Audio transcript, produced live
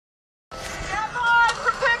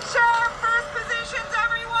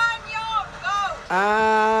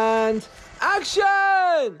And action!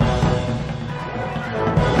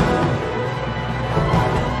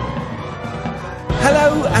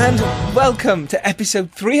 Hello and welcome to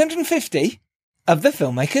episode 350 of the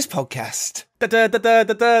Filmmakers Podcast.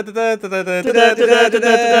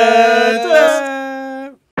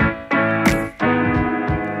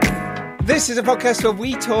 This is a podcast where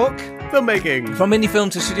we talk filmmaking, from indie film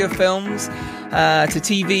to studio films, to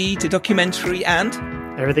TV, to documentary, and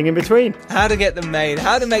everything in between. How to get them made,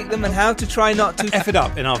 how to make them, and how to try not to F it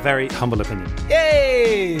up, in our very humble opinion.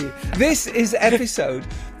 Yay! This is episode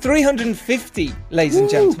 350, ladies and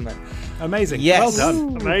gentlemen. Amazing. Yes. Well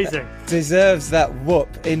done. Amazing. Deserves that whoop.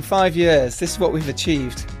 In 5 years, this is what we've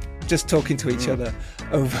achieved. Just talking to each other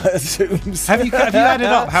over Zooms. Have you added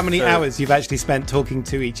up how many hours you've actually spent talking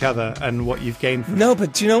to each other and what you've gained from No,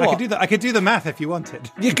 but do you know what? I could do the math if you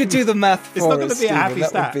wanted. You could do the math for It's not going us, to be a happy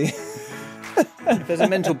Stephen. stat. If there's a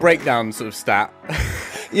mental breakdown sort of stat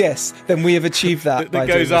Yes, then we have achieved that. that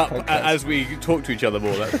goes up as we talk to each other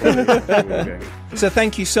more. That's probably where we're going. So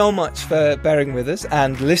thank you so much for bearing with us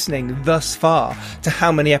and listening thus far to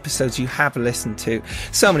how many episodes you have listened to.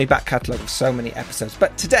 So many back catalogue of so many episodes.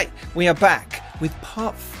 But today we are back with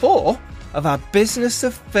part 4 of our Business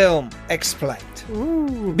of Film Explained.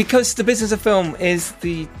 Ooh. Because the Business of Film is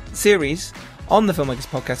the series on the Filmmakers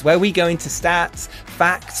Podcast where we go into stats,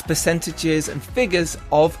 facts, percentages and figures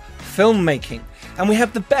of filmmaking. And we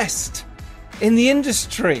have the best in the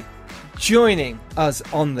industry joining us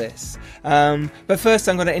on this. But first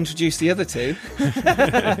I'm going to introduce the other two.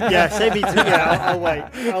 Yeah, save me too. Yeah, I'll wait.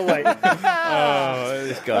 Oh,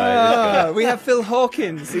 this guy. We have Phil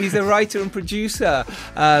Hawkins. He's a writer and producer,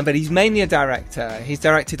 but he's mainly a director. He's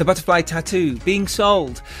directed The Butterfly Tattoo, Being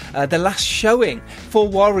Sold, The Last Showing, For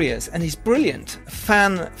Warriors, and his brilliant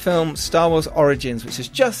fan film Star Wars Origins, which has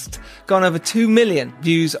just gone over 2 million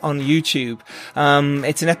views on YouTube.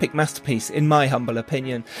 It's an epic masterpiece, in my humble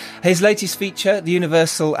opinion. His latest feature, the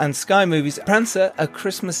Universal and Sky movies, Prancer, A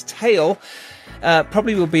Christmas Tale,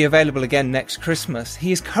 probably will be available again next Christmas.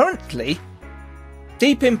 He is currently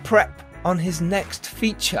deep in prep on his next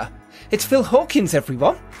feature. It's Phil Hawkins,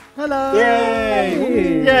 everyone. Hello.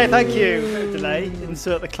 Yay. Yeah, thank you. No delay.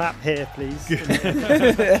 Insert the clap here, please.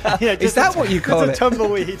 Yeah, Is that what you call it?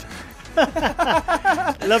 Tumbleweed.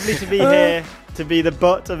 Lovely to be here, to be the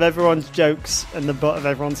butt of everyone's jokes and the butt of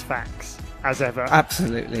everyone's facts. As ever.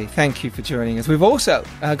 Absolutely. Thank you for joining us. We've also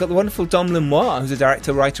got the wonderful Dom Lenoir, who's a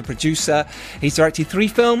director, writer, producer. He's directed 3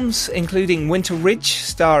 films, including Winter Ridge,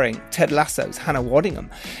 starring Ted Lasso's Hannah Waddingham.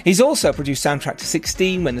 He's also produced soundtrack to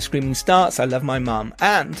 16, When the Screaming Starts, I Love My Mum,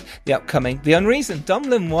 and the upcoming The Unreason. Dom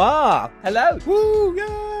Lenoir. Hello. Woo,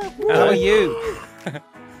 yeah. Woo. How are you?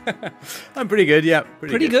 I'm pretty good, yeah.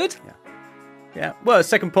 Pretty good? Yeah. Well,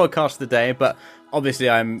 second podcast of the day, but obviously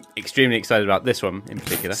I'm extremely excited about this one in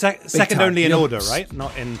particular. Second only in order, right?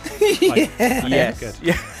 Not in... Like, yes. Good.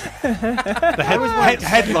 Yeah. The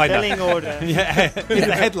headliner. Spelling order. Yeah,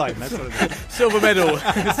 the headline. That's what it is. Silver medal.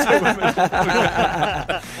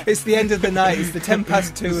 It's the end of the night. It's the 10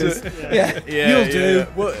 past 2. Yeah, You'll do.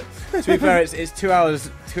 Well, to be fair, it's 2 hours,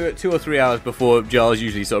 2 or 3 hours before Giles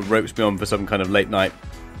usually sort of ropes me on for some kind of late night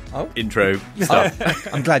intro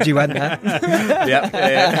stuff. I'm glad you went there.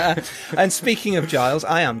 Yeah. And speaking of Giles,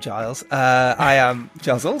 I am Giles. I am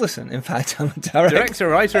Giles Alderson. In fact, I'm a Director,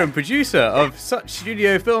 writer, and producer of such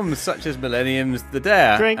studio films such as Millennium's The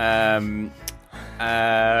Dare. Drink.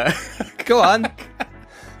 Go on.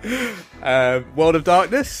 World of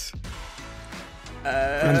Darkness.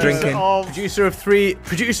 I'm drinking. Producer of Three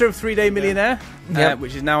Day Millionaire,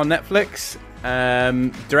 which is now on Netflix.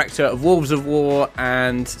 Director of Wolves of War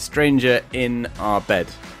and Stranger in Our Bed.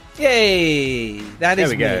 Yay! That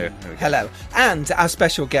is There we go. Hello. And our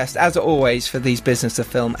special guest, as always, for these Business of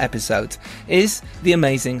Film episodes is the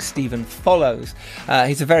amazing Stephen Follows.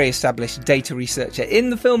 He's a very established data researcher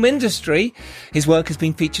in the film industry. His work has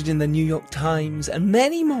been featured in the New York Times and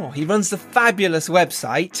many more. He runs the fabulous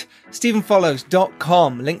website,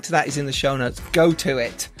 stephenfollows.com. Link to that is in the show notes. Go to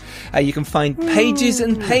it. You can find pages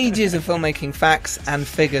and pages of filmmaking facts and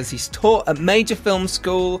figures. He's taught at major film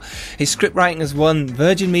school. His scriptwriting has won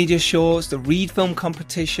Virgin Media Shorts, the Reed Film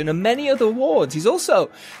Competition, and many other awards. He's also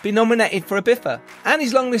been nominated for a BIFA, and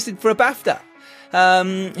he's longlisted for a BAFTA.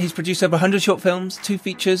 He's produced over 100 short films, 2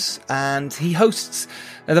 features, and he hosts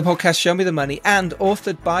the podcast Show Me the Money, and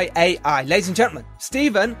authored by AI. Ladies and gentlemen,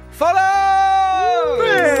 Stephen Follows!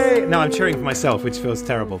 Now I'm cheering for myself, which feels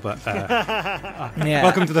terrible, but Yeah.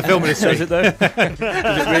 welcome to the film industry. Does it though? Does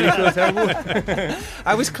it really feel terrible?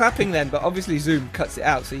 I was clapping then, but obviously Zoom cuts it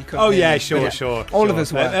out, so you couldn't Oh hear yeah, me. sure. All of sure.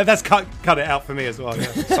 us were. That's cut it out for me as well.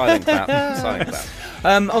 Yeah. Silent clap.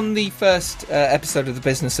 On the first episode of The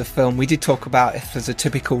Business of Film, we did talk about if there's a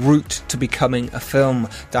typical route to becoming a film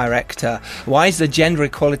director. Why is there gender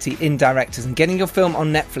equality in directors and getting your film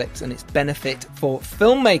on Netflix and its benefit for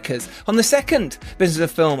filmmakers? On the second Business of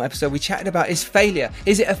Film episode, we chatted about is failure.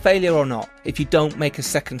 Is it a failure or not if you don't make a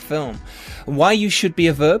second film? Why you should be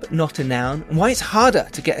a verb, not a noun. And why it's harder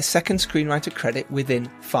to get a second screenwriter credit within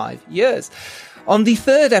 5 years. On the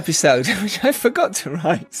third episode, which I forgot to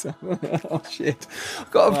write, so, oh shit, I've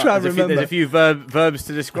got to try and remember. There's a few verbs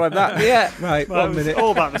to describe that. Yeah, right. Well, 1 minute. All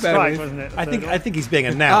about the strike, wasn't it? I think he's being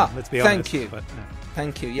a noun. Let's be honest. Thank you. But, no.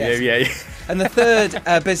 Thank you. Yes. Yeah. And the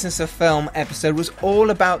third Business of Film episode was all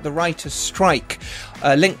about the writers' strike.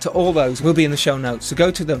 Link to all those will be in the show notes, so go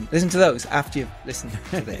to them, listen to those after you've listened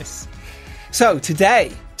to this. So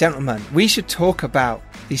today, gentlemen, we should talk about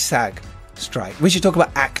the SAG strike. We should talk about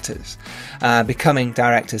actors becoming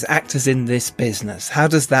directors, actors in this business. How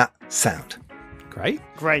does that sound? Great.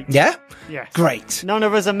 Yeah? Yes. Great. None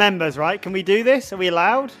of us are members, right? Can we do this? Are we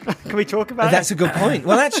allowed? Can we talk about it? That's a good point.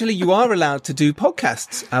 Well, actually, you are allowed to do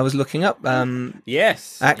podcasts. I was looking up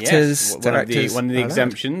yes. actors, directors. One of the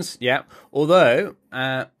exemptions, yeah. Although...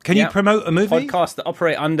 Can you promote a movie? Podcasts that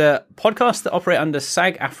operate under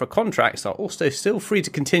SAG-AFTRA contracts are also still free to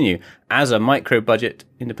continue as are micro-budget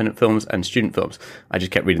independent films and student films. I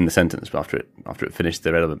just kept reading the sentence after it finished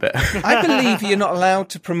the relevant bit. I believe you're not allowed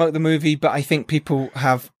to promote the movie, but I think people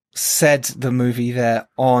have said the movie they're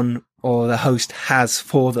on or the host has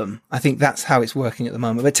for them. I think that's how it's working at the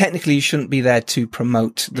moment. But technically, you shouldn't be there to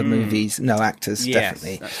promote the movies. No, actors,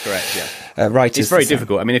 definitely. That's correct, yeah. Writers. It's very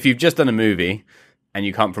difficult. I mean, if you've just done a movie and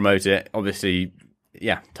you can't promote it, obviously,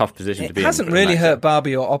 tough position to be in. It hasn't really hurt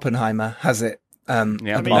Barbie or Oppenheimer, has it?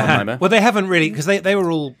 Oppenheimer. Well, they haven't really, because they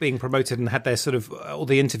were all being promoted and had their sort of all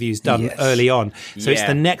the interviews done early on. So it's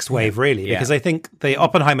the next wave, really, because I think the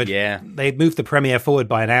Oppenheimer, they moved the premiere forward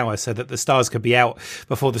by an hour so that the stars could be out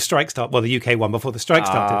before the strike started. Well, the UK one before the strike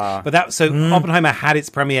started. But Oppenheimer had its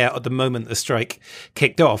premiere at the moment the strike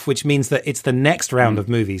kicked off, which means that it's the next round of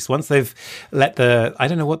movies. Once they've let I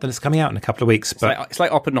don't know what that's coming out in a couple of weeks. But it's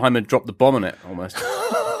like Oppenheimer dropped the bomb on it, almost.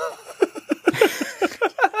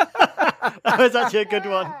 That was actually a good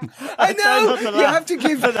one. I know. You have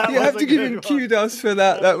to give him kudos for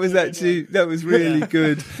that. That was really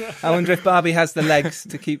good. I wonder if Barbie has the legs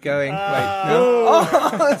to keep going. Wait, no.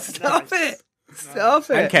 Oh, stop it.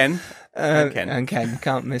 And Ken. And Ken.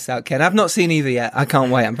 Can't miss out Ken. I've not seen either yet. I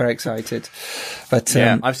can't wait. I'm very excited. But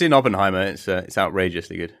I've seen Oppenheimer. It's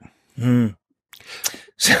outrageously good.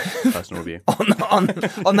 Personal review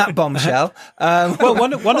on that bombshell. Well,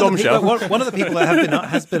 one of the people that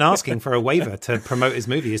has been asking for a waiver to promote his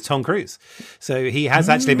movie is Tom Cruise. So he has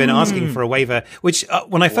actually been asking for a waiver. Which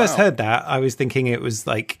when I first heard that, I was thinking it was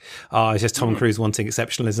like, it's just Tom Cruise wanting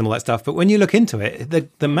exceptionalism, all that stuff. But when you look into it,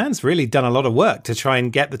 the man's really done a lot of work to try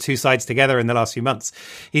and get the two sides together in the last few months.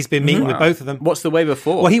 He's been meeting with both of them. What's the waiver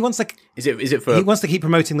for? Well, he wants to. Is it for? He wants to keep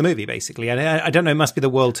promoting the movie, basically. And I don't know. It must be the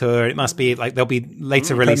world tour. It must be like there'll be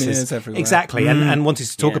later releases exactly and wanted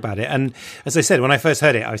to talk about it. And as I said, when I first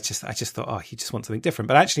heard it, I just thought, he just wants something different.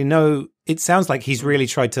 But actually, no, it sounds like he's really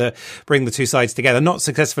tried to bring the two sides together. Not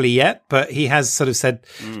successfully yet, but he has sort of said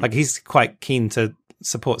like he's quite keen to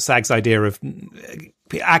support SAG's idea of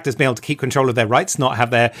actors being able to keep control of their rights, not have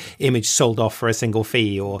their image sold off for a single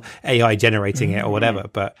fee or AI generating it or whatever.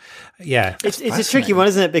 But it's a tricky one,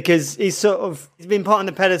 isn't it? Because he's been put on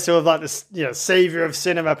the pedestal of like the savior of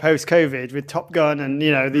cinema post COVID with Top Gun and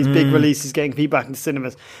these big releases getting people back into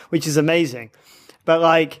cinemas, which is amazing. But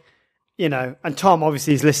and Tom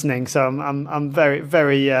obviously is listening, so I'm very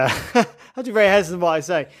very I'm very hesitant what I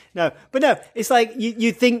say. No, it's like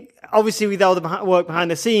you think obviously with all the work behind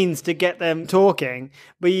the scenes to get them talking,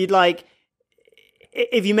 but you'd like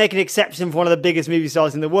if you make an exception for one of the biggest movie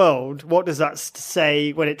stars in the world, what does that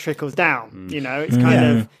say when it trickles down? It's kind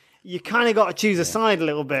of you kind of got to choose a side a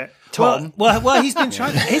little bit. Tom. Well, he's been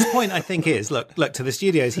trying. His point, I think, is look to the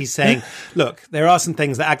studios. He's saying, look, there are some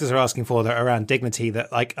things that actors are asking for that are around dignity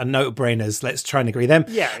that like are no-brainers. Let's try and agree them.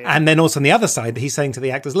 Yeah. And then also on the other side, he's saying to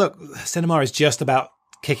the actors, look, cinema is just about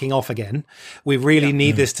kicking off again. We really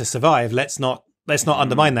need this to survive. Let's not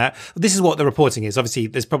undermine that. This is what the reporting is. Obviously,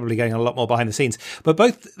 there's probably going on a lot more behind the scenes. But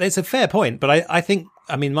it's a fair point. But I think,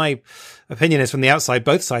 my opinion is from the outside,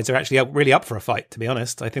 both sides are actually really up for a fight, to be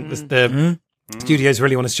honest. I think the studios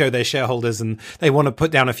really want to show their shareholders and they want to put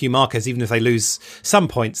down a few markers, even if they lose some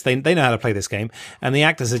points. They know how to play this game. And the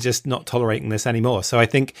actors are just not tolerating this anymore. So I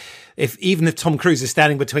think even if Tom Cruise is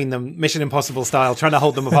standing between them, Mission Impossible style, trying to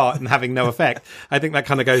hold them apart and having no effect, I think that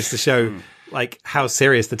kind of goes to show like how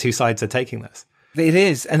serious the two sides are taking this. It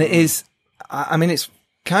is, and it is. I mean, it's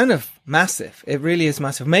kind of massive. It really is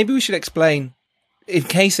massive. Maybe we should explain, in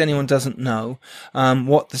case anyone doesn't know,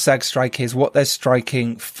 what the SAG strike is, what they're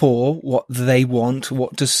striking for, what they want,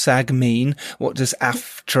 what does SAG mean, what does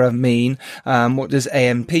AFTRA mean, what does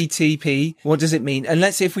AMPTP, what does it mean? And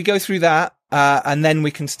let's see if we go through that, and then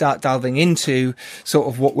we can start delving into sort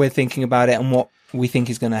of what we're thinking about it and what we think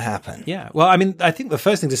is going to happen. Yeah. Well, I mean, I think the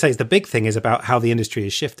first thing to say is the big thing is about how the industry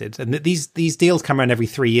has shifted, and that these deals come around every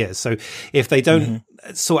 3 years. So if they don't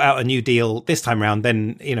sort out a new deal this time around,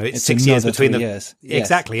 then, you know, it's 6 years between them. Years.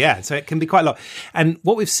 Exactly. Yes. Yeah. So it can be quite a lot. And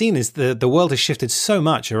what we've seen is the world has shifted so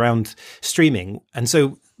much around streaming. And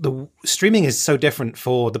so the streaming is so different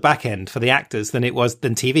for the back end, for the actors, than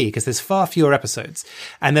TV, because there's far fewer episodes,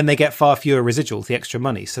 and then they get far fewer residuals, the extra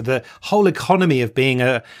money. So the whole economy of being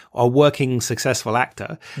a working successful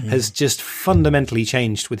actor has just fundamentally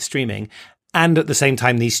changed with streaming. And at the same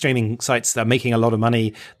time, these streaming sites are making a lot of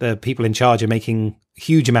money. The people in charge are making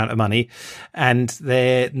huge amount of money, and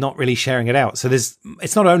they're not really sharing it out. So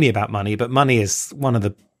it's not only about money, but money is one of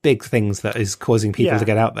the big things that is causing people to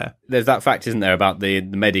get out there. There's that fact, isn't there, about the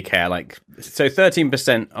Medicare? Like, so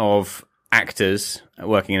 13% of actors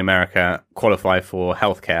working in America qualify for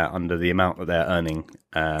healthcare under the amount that they're earning.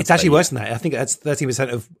 It's actually worse than that. I think that's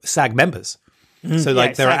 13% of SAG members. So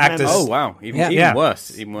like there are actors. Oh wow, even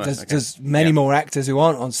worse. Even worse. There's many more actors who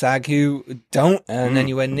aren't on SAG who don't earn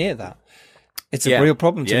anywhere near that. It's a real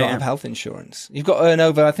problem to not have health insurance. You've got to earn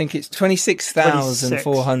over, I think it's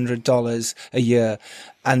 $26,400 a year.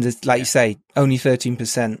 And it's, like you say, only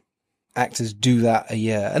 13% actors do that a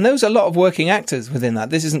year. And there's a lot of working actors within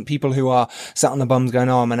that. This isn't people who are sat on the bums going,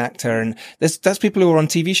 oh, I'm an actor. And that's people who are on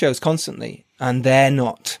TV shows constantly, and they're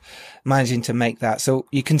not managing to make that. So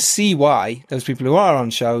you can see why those people who are on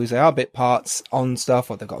shows, they are bit parts on stuff,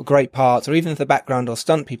 or they've got great parts, or even if they're background or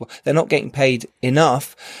stunt people, they're not getting paid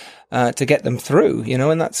enough to get them through, you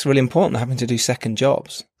know, and that's really important, having to do second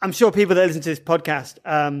jobs. I'm sure people that listen to this podcast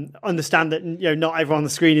understand that, you know, not everyone on the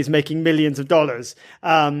screen is making millions of dollars.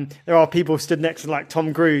 There are people stood next to like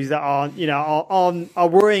Tom Cruise that are, you know, are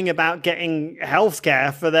worrying about getting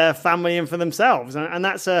healthcare for their family and for themselves, and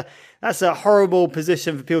that's a horrible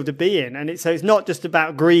position for people to be in. And so it's not just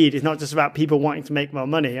about greed. It's not just about people wanting to make more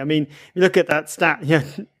money. I mean, you look at that stat, you know,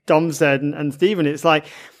 Dom said and Stephen, it's like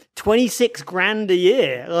 $26,000 a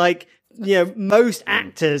year. Like, you know, most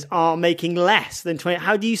actors are making less than 20.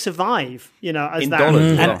 How do you survive, you know, as in that?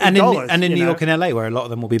 dollars, and in New York and LA, where a lot of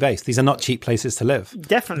them will be based. These are not cheap places to live.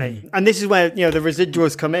 Definitely. And this is where, you know, the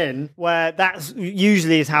residuals come in, where that's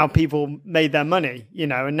usually is how people made their money, you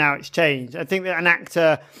know, and now it's changed. I think that an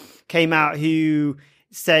actor came out who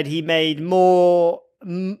said he made more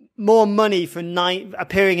money for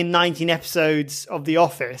appearing in 19 episodes of The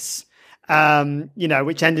Office, you know,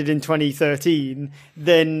 which ended in 2013,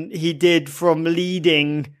 than he did from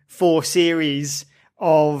leading 4 series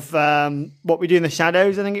of What We Do in the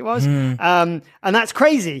Shadows, I think it was. And that's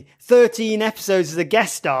crazy. 13 episodes as a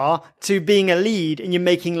guest star to being a lead, and you're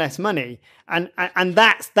making less money. And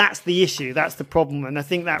that's the issue. That's the problem. And I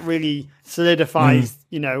think that really solidifies,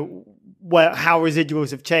 you know, how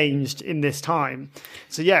residuals have changed in this time.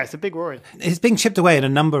 So yeah, it's a big worry. It's being chipped away in a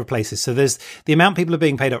number of places. So there's the amount people are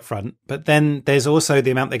being paid up front, but then there's also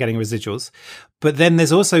the amount they're getting residuals. But then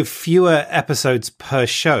there's also fewer episodes per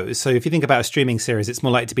show. So if you think about a streaming series, it's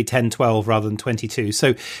more likely to be 10, 12 rather than 22.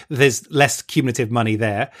 So there's less cumulative money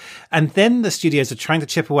there. And then the studios are trying to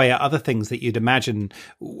chip away at other things that you'd imagine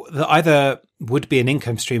that either would be an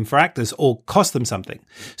income stream for actors or cost them something.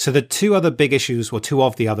 So the two other big issues, or two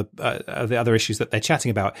of the other issues that they're chatting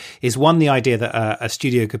about, is one, the idea that a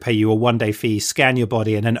studio could pay you a one-day fee, scan your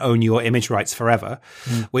body, and then own your image rights forever,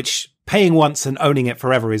 which paying once and owning it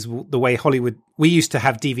forever is the way Hollywood. We used to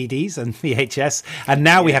have DVDs and VHS, and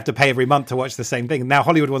now we have to pay every month to watch the same thing. Now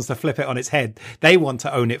Hollywood wants to flip it on its head. They want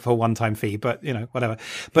to own it for a one-time fee, but you know, whatever.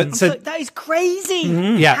 But so that is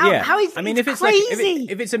crazy. How is? I mean, if it's crazy?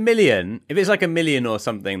 Like if it's $1 million, if it's like $1 million or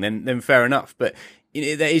something, then fair enough. But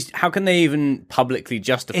how can they even publicly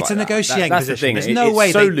justify? It's a negotiating that's position. The there's no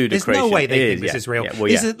way so they think this is real. Yeah, well,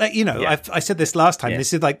 this is like, you know, I said this last time.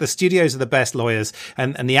 This is like the studios are the best lawyers,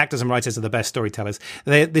 and the actors and writers are the best storytellers.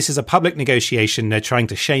 This is a public negotiation. They're trying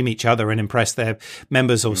to shame each other and impress their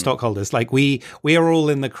members or stockholders. Like we are all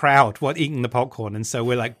in the crowd, eating the popcorn, and so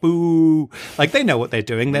we're like, boo! Like they know what they're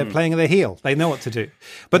doing. They're playing their heel. They know what to do.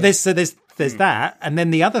 But there's that, and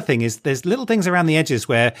then the other thing is there's little things around the edges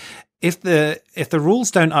where if the rules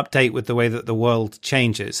don't update with the way that the world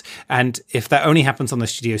changes, and if that only happens on the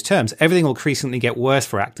studio's terms, everything will increasingly get worse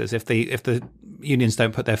for actors. If the unions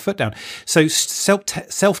don't put their foot down. So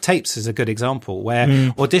self-tapes is a good example where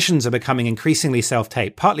auditions are becoming increasingly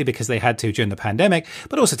self-taped, partly because they had to during the pandemic,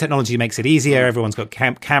 but also technology makes it easier. Everyone's got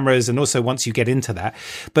cameras. And also once you get into that,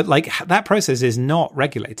 but like that process is not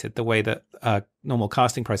regulated the way that normal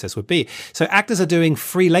casting process would be. So actors are doing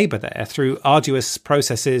free labor there through arduous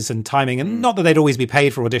processes and timing. And not that they'd always be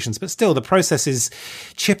paid for auditions, but still the process is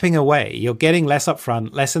chipping away. You're getting less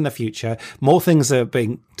upfront, less in the future. More things are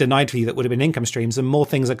being denied to you that would have been income streams, and more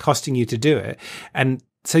things are costing you to do it. And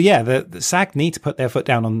so, yeah, the SAG need to put their foot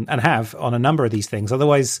down on a number of these things.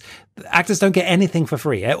 Otherwise, actors don't get anything for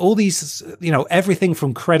free. All these, everything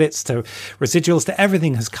from credits to residuals to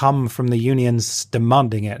everything has come from the unions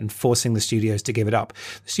demanding it and forcing the studios to give it up.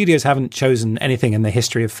 The studios haven't chosen anything in the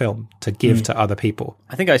history of film to give to other people.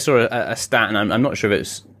 I think I saw a stat, and I'm not sure if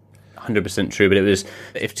it's 100% true, but it was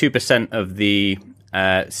if 2% of the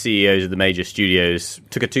CEOs of the major studios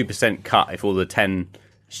took a 2% cut, if all the 10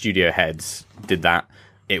 studio heads did that,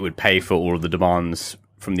 it would pay for all of the demands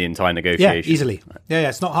from the entire negotiation. Yeah, easily. Yeah,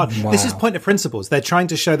 it's not hard. Wow. This is point of principles. They're trying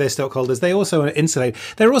to show their stockholders. They also insulate.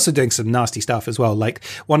 They're also doing some nasty stuff as well. Like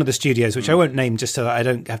one of the studios, which I won't name just so that I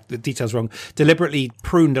don't have the details wrong, deliberately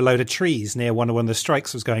pruned a load of trees near one of the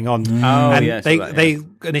strikes was going on. And they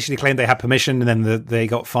initially claimed they had permission, and then they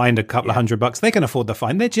got fined a couple of $100. They can afford the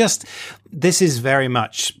fine. This is very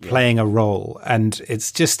much playing a role, and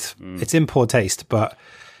it's just, it's in poor taste, but...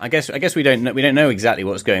 I guess we don't know exactly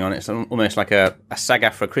what's going on. It's almost like a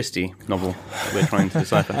SAG-AFTRA Christie novel that we're trying to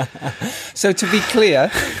decipher. So to be clear,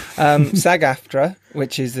 SAG-AFTRA,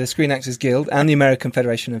 which is the Screen Actors Guild and the American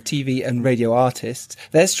Federation of TV and Radio Artists,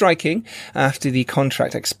 they're striking after the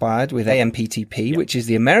contract expired with AMPTP, which is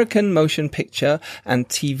the American Motion Picture and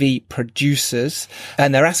TV Producers,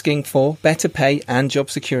 and they're asking for better pay and job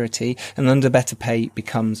security, and under better pay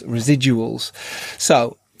becomes residuals.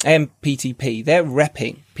 So MPTP, they're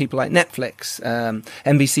repping people like Netflix,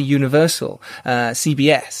 NBC Universal,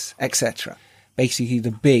 CBS, etc. Basically the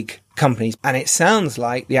big companies. And it sounds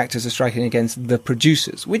like the actors are striking against the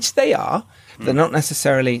producers, which they are. They're not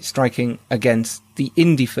necessarily striking against the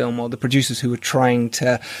indie film or the producers who are trying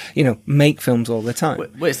to, make films all the time.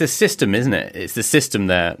 Well, it's the system, isn't it? It's the system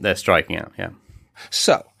they're striking at, yeah.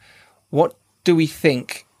 So, what do we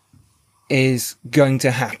think is going to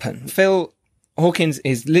happen? Phil Hawkins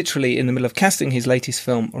is literally in the middle of casting his latest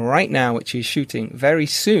film right now, which he's shooting very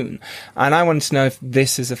soon. And I wanted to know if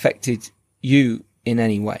this has affected you in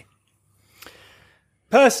any way.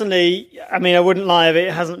 Personally, I mean, I wouldn't lie if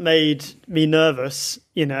it hasn't made me nervous.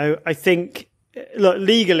 I think, look,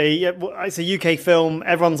 legally, it's a UK film.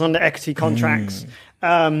 Everyone's under equity contracts.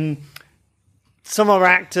 Some of our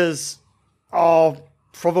actors are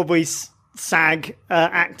probably SAG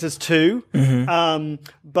actors too,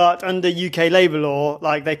 but under UK labour law,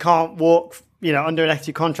 like they can't walk, under an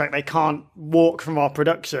equity contract, they can't walk from our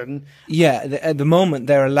production. Yeah, at the moment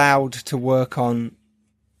they're allowed to work on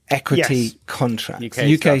equity contracts,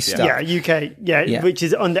 UK stuff. Yeah, which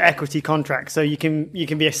is under equity contract. So you can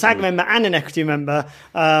be a SAG member and an equity member,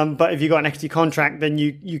 but if you've got an equity contract, then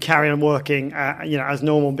you carry on working, as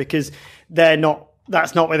normal, because they're not.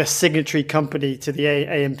 That's not with a signatory company to the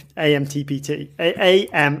AMPTP.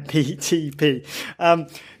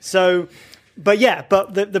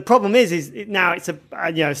 But the problem is now it's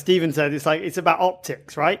Stephen said, it's about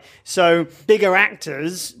optics, right? So bigger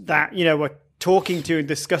actors that, we're talking to and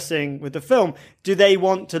discussing with the film, do they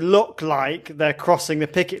want to look like they're crossing the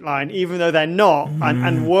picket line, even though they're not,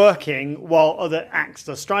 and working while other actors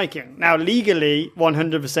are striking? Now, legally,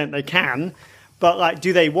 100% they can. But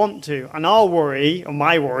do they want to? And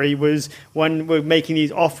my worry was when we're making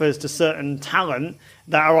these offers to certain talent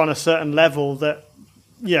that are on a certain level that,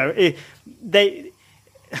 I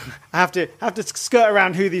have to skirt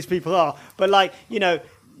around who these people are. But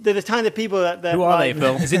they're the kind of people that... Who are they,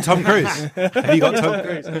 Phil? Is it Tom Cruise? Have you got Tom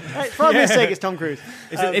Cruise? For argument's sake, it's Tom Cruise.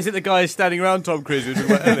 Is it the guy standing around Tom Cruise? It's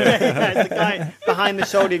the guy behind the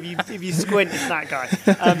shoulder. If you squint, it's that guy.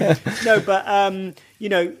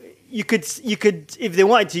 You could, if they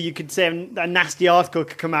wanted to, you could say a nasty article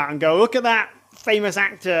could come out and go, look at that famous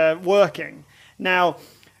actor working. Now,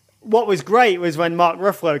 what was great was when Mark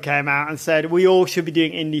Ruffalo came out and said, we all should be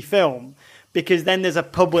doing indie film, because then there's a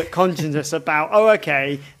public consciousness about,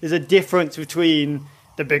 there's a difference between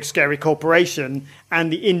the big scary corporation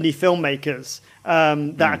and the indie filmmakers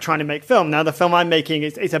that are trying to make film. Now, the film I'm making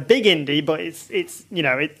it's a big indie, but it's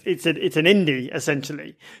an indie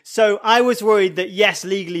essentially. So I was worried that yes,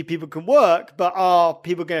 legally people can work, but are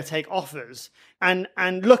people going to take offers? And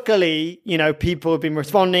luckily, people have been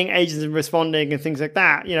responding, agents have been responding, and things like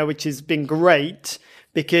that. Which has been great.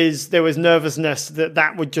 because there was nervousness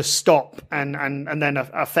that would just stop and then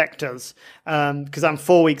affect us. Because I'm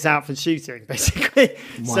 4 weeks out from shooting, basically.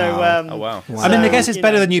 Wow. So, wow. I mean, I guess it's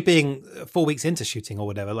better than you being 4 weeks into shooting or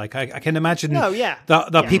whatever. Like, I can imagine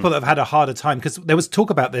the people that have had a harder time, because there was talk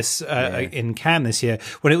about this in Cannes this year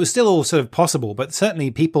when it was still all sort of possible, but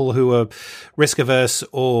certainly people who were risk averse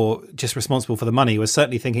or just responsible for the money were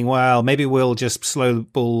certainly thinking, well, maybe we'll just slow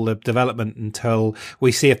ball the development until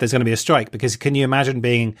we see if there's going to be a strike. Because can you imagine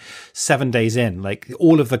being 7 days in, like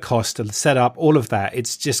all of the cost of the setup, all of that,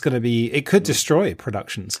 it's just going to be, it could destroy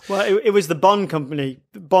productions. Well, it was the Bond company.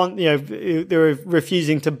 Bond, they were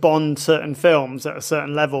refusing to bond certain films at a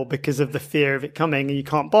certain level because of the fear of it coming. And you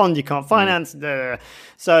can't bond, you can't finance.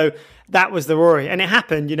 So that was the worry, and it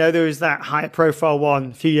happened. There was that higher profile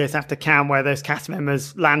one a few years after Cannes where those cast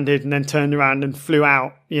members landed and then turned around and flew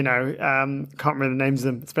out. Can't remember the names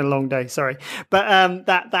of them. It's been a long day. Sorry, but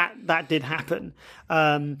that did happen.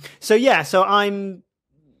 So I'm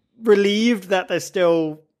relieved that there's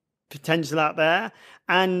still potential out there,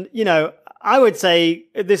 and I would say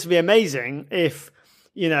this would be amazing if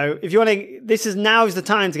you want to. Now is the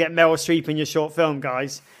time to get Meryl Streep in your short film,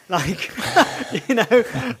 guys.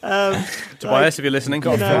 Tobias, if you're listening,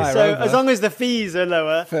 as long as the fees are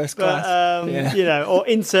lower, first class, or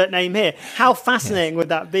insert name here. How fascinating would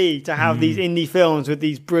that be to have these indie films with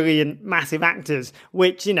these brilliant, massive actors,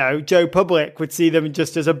 which Joe Public would see them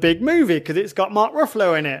just as a big movie because it's got Mark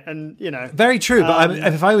Ruffalo in it, and very true. But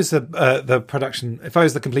if I was the production, if I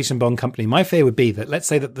was the completion bond company, my fear would be that let's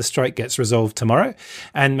say that the strike gets resolved tomorrow,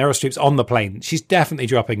 and Meryl Streep's on the plane, she's definitely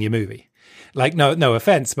dropping your movie. Like, no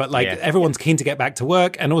offense, but everyone's keen to get back to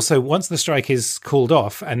work. And also, once the strike is cooled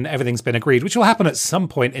off and everything's been agreed, which will happen at some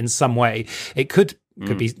point in some way, it could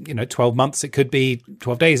be 12 months, it could be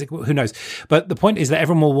 12 days, who knows. But the point is that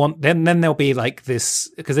everyone will want, then there'll be like this,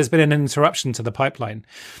 because there's been an interruption to the pipeline.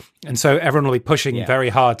 And so everyone will be pushing very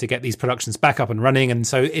hard to get these productions back up and running. And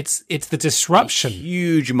so it's the disruption.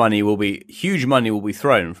 Huge money will be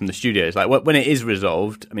thrown from the studios. Like when it is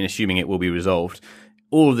resolved, I mean, assuming it will be resolved,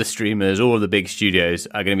 all of the streamers, all of the big studios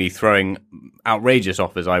are going to be throwing outrageous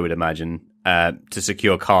offers, I would imagine, to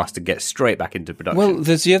secure cast to get straight back into production. Well,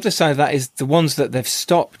 there's the other side of that is the ones that they've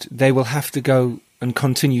stopped, they will have to go and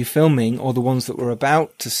continue filming, or the ones that were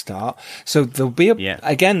about to start. So there'll be,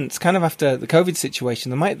 again, it's kind of after the COVID situation,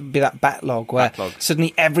 there might be that backlog where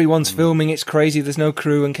suddenly everyone's filming, it's crazy, there's no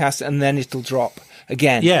crew and cast, and then it'll drop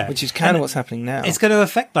again, which is kind of what's happening now. It's going to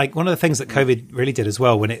affect, like, one of the things that COVID really did as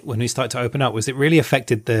well when we started to open up was it really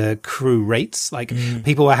affected the crew rates. Like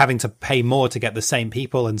people were having to pay more to get the same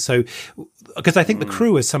people. And so, because I think the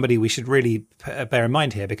crew is somebody we should really bear in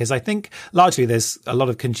mind here, because I think largely there's a lot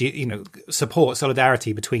of support,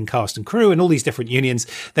 solidarity between cast and crew, and all these different unions,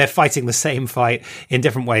 they're fighting the same fight in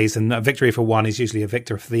different ways. And a victory for one is usually a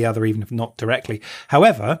victory for the other, even if not directly.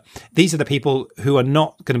 However, these are the people who are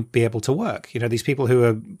not going to be able to work. These people who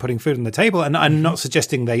are putting food on the table, and I'm not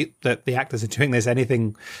suggesting that the actors are doing this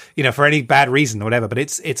anything, for any bad reason or whatever, but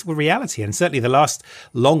it's reality. And certainly the last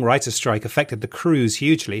long writer's strike affected the crews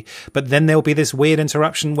hugely, but then there'll be this weird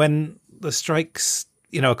interruption when the strikes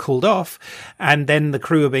are cooled off, and then the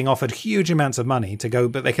crew are being offered huge amounts of money to go,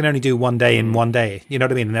 but they can only do one day in one day. You know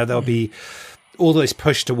what I mean? And there'll be all this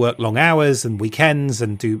push to work long hours and weekends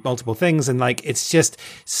and do multiple things, and it's just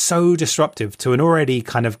so disruptive to an already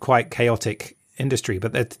kind of quite chaotic industry.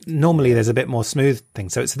 But normally there's a bit more smooth thing.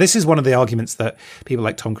 So this is one of the arguments that people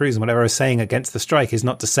like Tom Cruise and whatever are saying against the strike, is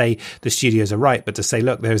not to say the studios are right, but to say,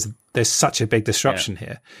 look, there's such a big disruption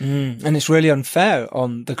here. And it's really unfair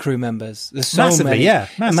on the crew members. There's so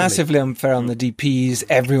massively unfair on the DPs,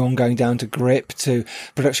 everyone going down to grip, to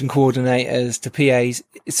production coordinators, to PAs.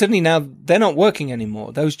 Suddenly now they're not working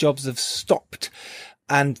anymore. Those jobs have stopped.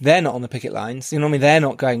 And they're not on the picket lines. You know what I mean? They're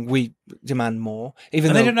not going, we demand more.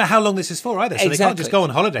 And they don't know how long this is for either. So they can't just go on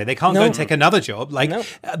holiday. They can't go and take another job.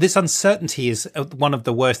 This uncertainty is one of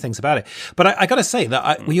the worst things about it. But I got to say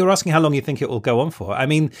that you were asking how long you think it will go on for. I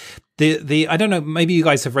mean, I don't know, maybe you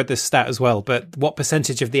guys have read this stat as well, but what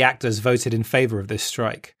percentage of the actors voted in favor of this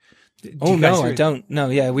strike? I don't. No,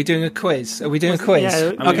 yeah, we're doing a quiz. Are we doing a quiz?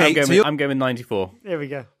 Yeah, I'm going with 94. There we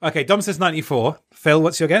go. Okay, Dom says 94. Phil,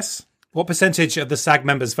 what's your guess? What percentage of the SAG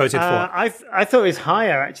members voted for? I thought it was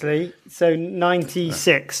higher, actually. So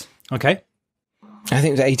 96. Okay. I think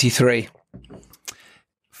it was 83.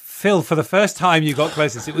 Phil, for the first time you got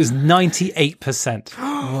closest. It was 98%.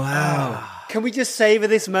 Wow. Can we just savor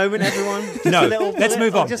this moment, everyone? Just No, a little, let's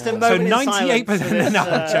move on. Just a So moment in 98%. silence for this, No,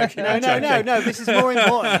 I'm joking, I'm joking. No. This is more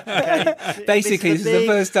important. Okay? Basically, this is the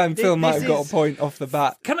first time Phil might have got a point off the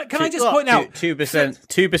bat. Can I just point out,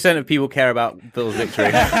 2% of people care about Phil's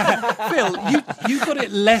victory. Phil, you got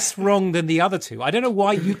it less wrong than the other two. I don't know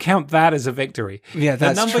why you count that as a victory. Yeah,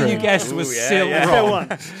 that's the number true. you guessed was still Still wrong.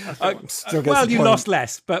 one. Still gets Well, a you point. lost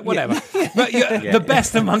less, but whatever. But you're the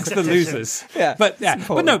best amongst the losers. Yeah, but it's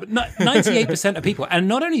but no, important. 98% of people, and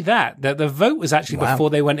not only that, the vote was actually before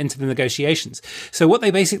they went into the negotiations. So what they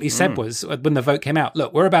basically said was, when the vote came out,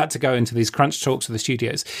 look, we're about to go into these crunch talks with the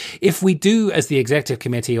studios. If we do, as the executive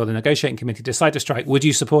committee or the negotiating committee, decide to strike, would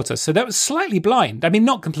you support us? So that was slightly blind. I mean,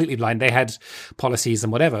 not completely blind. They had policies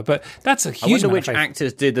and whatever, but that's a huge I wonder amount which of faith.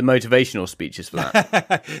 actors did the motivational speeches for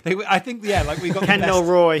that. I think, like we got the Kendall best.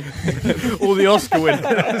 Roy. All the Oscar winners.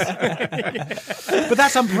 But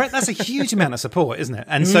that's a huge amount of support, isn't it?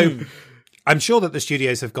 And so I'm sure that the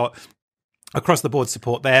studios have got across the board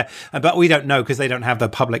support there, but we don't know because they don't have the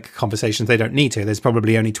public conversations. They don't need to. There's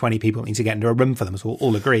probably only 20 people that need to get into a room for them, so we'll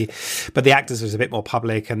all agree. But the actors is a bit more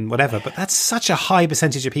public and whatever. But that's such a high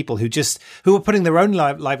percentage of people who are putting their own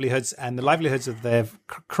livelihoods and the livelihoods of their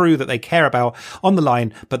crew that they care about on the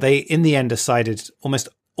line. But they, in the end, decided almost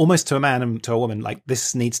to a man and to a woman, like,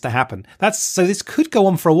 this needs to happen. So this could go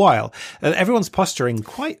on for a while. Everyone's posturing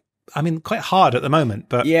quite hard at the moment,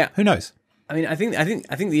 but who knows? I mean, I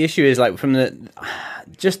think the issue is, like, from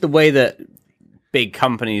just the way that big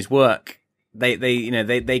companies work,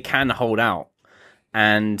 they can hold out,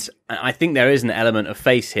 and I think there is an element of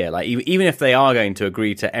face here. Like, even if they are going to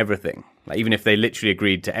agree to everything, like even if they literally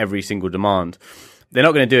agreed to every single demand, they're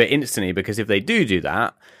not going to do it instantly, because if they do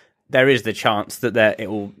that, there is the chance that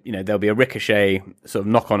there'll be a ricochet sort of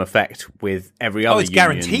knock-on effect with every other union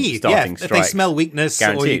guaranteed, starting if strikes. they smell weakness,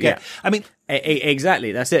 Guaranteed, or you get. yeah. I mean,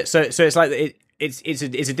 exactly, that's it. So it's like it's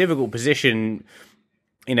a difficult position,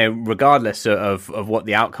 regardless of what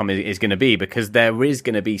the outcome is going to be, because there is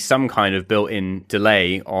going to be some kind of built-in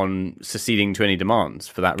delay on seceding to any demands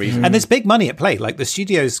for that reason. and there's big money at play. Like the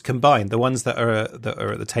studios combined, the ones that are at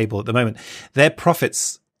the table at the moment, their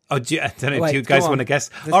profits. I don't know. Wait, do you guys go on. want to guess?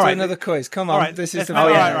 Let's all do right, another quiz. Come on. All right, This is the all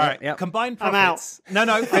fun. right. Yep. Combined I'm profits. No,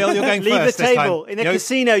 Phil, you're going Leave first the this table. time. In a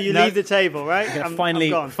casino, you no. leave the table, right? I'm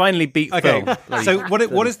gone. Finally beat Okay, Phil. so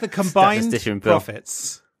what is the combined statistician Phil.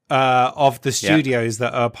 profits of the studios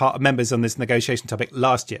that are members on this negotiation topic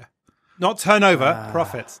last year? Not turnover,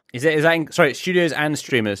 profits. Is that studios and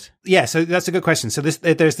streamers? Yeah, so that's a good question. So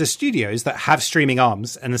there's the studios that have streaming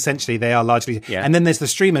arms, and essentially they are largely, and then there's the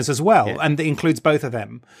streamers as well, and it includes both of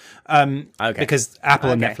them. Okay. Because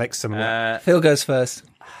Apple and Netflix, some of them. Phil goes first.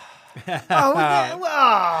 Winner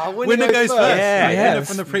goes first. Yeah, Right, yeah. winner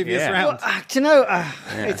from the previous Yeah. round. Do you know,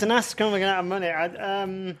 it's an astronomical amount of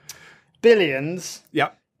money. Billions.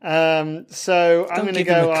 Yep. So I'm Don't going to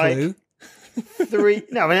give him go a like clue. 3.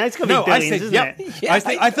 No, I mean, it's got to No, be I billions, said isn't yep. it?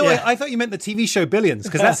 I thought you meant the TV show Billions,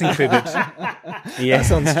 because that's included.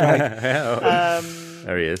 That's on strike.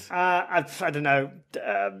 There he is. I don't know.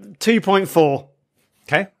 2.4.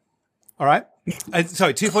 Okay. All right.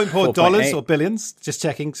 Sorry, $2.4 $4.8. or billions? Just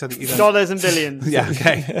checking so that you don't. Dollars and billions. Yeah.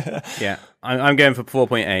 Okay. Yeah, I'm going for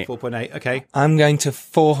 4.8. 4.8. Okay. I'm going to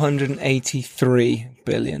 483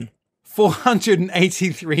 billion.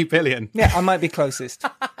 483 billion. Yeah, I might be closest.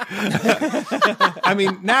 I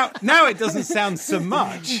mean, now it doesn't sound so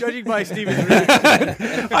much. Judging by Stephen's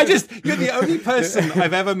You're the only person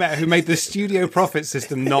I've ever met who made the studio profit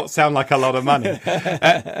system not sound like a lot of money.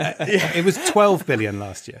 It was 12 billion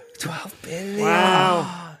last year. 12 billion.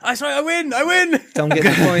 Wow. That's right, I win. Don't get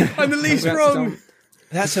the point. I'm the least Congrats, wrong. Tom.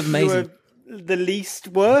 That's You amazing. were the least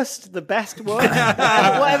worst, the best worst.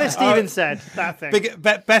 Whatever Stephen said, that thing.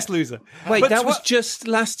 Best loser. Wait, But that was just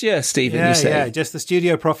last year, Stephen, you said? just the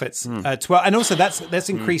studio profits. 12, and also that's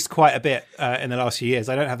increased quite a bit in the last few years.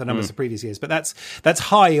 I don't have the numbers of previous years, but that's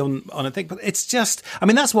high on a thing. But it's just, I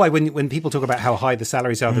mean, that's why when people talk about how high the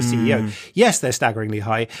salaries are of the CEO, yes, they're staggeringly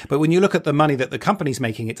high. But when you look at the money that the company's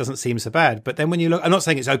making, it doesn't seem so bad. But then when you look, I'm not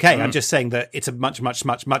saying it's okay. I'm just saying that it's a much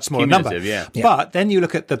smaller number. Cumulative, yeah. But then you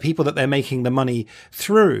look at the people that they're making the money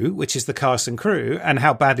through, which is the cast and crew, and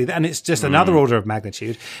how badly, and it's just another order of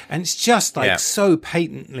magnitude. And it's just like so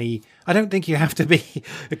patently, I don't think you have to be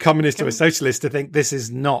a communist or a socialist to think this is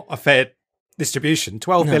not a fair distribution.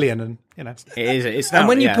 12 billion, and It is. It's And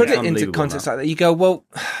when you put it's it into unbelievable context now. like that, you go, well,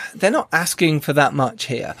 they're not asking for that much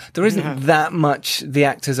here. There isn't that much the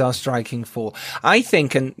actors are striking for. I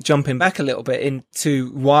think, and jumping back a little bit into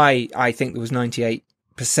why I think there was 98%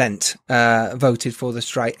 voted for the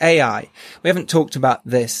strike. AI. We haven't talked about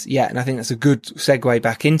this yet, and I think that's a good segue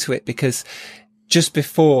back into it, because just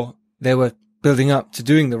before they were building up to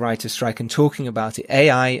doing the writer's strike and talking about it,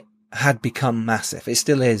 AI had become massive. It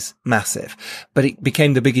still is massive, but it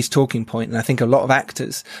became the biggest talking point. And I think a lot of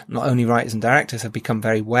actors, not only writers and directors, have become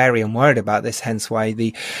very wary and worried about this. Hence why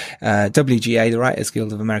the WGA, the Writers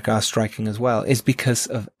Guild of America, are striking as well, is because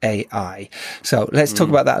of AI. So let's talk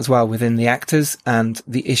about that as well within the actors and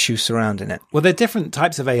the issues surrounding it. Well, there are different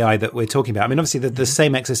types of AI that we're talking about. I mean, obviously the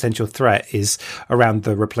same existential threat is around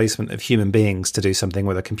the replacement of human beings to do something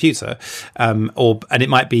with a computer, and it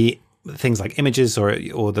might be things like images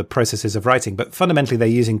or the processes of writing, but fundamentally they're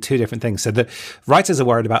using two different things. So the writers are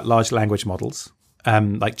worried about large language models,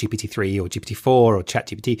 like GPT-3 or GPT-4 or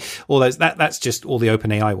ChatGPT, all those. That's just all the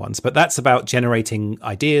OpenAI ones. But that's about generating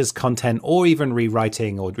ideas, content, or even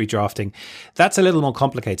rewriting or redrafting. That's a little more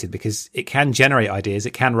complicated because it can generate ideas,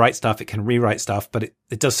 it can write stuff, it can rewrite stuff, but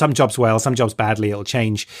it does some jobs well, some jobs badly, it'll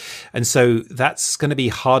change. And so that's going to be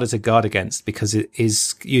harder to guard against because it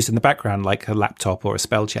is used in the background like a laptop or a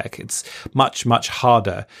spell check. It's much, much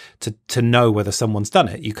harder to know whether someone's done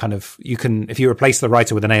it. You can, if you replace the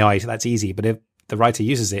writer with an AI, that's easy, but if the writer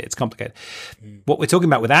uses it, it's complicated. What we're talking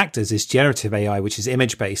about with actors is generative AI, which is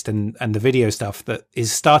image-based, and the video stuff that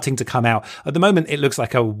is starting to come out. At the moment, it looks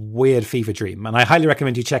like a weird fever dream, and I highly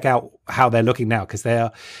recommend you check out how they're looking now, because they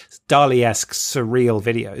are DALL-E-esque, surreal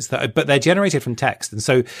videos, but they're generated from text. And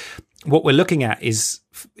so what we're looking at is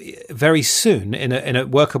very soon, in a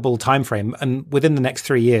workable time frame, and within the next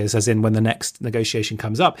 3 years, as in when the next negotiation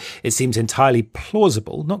comes up, it seems entirely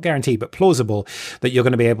plausible, not guaranteed, but plausible, that you're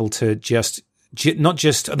going to be able to not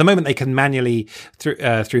just at the moment they can manually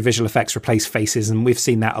through visual effects replace faces, and we've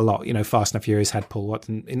seen that a lot. Fast and Furious had Paul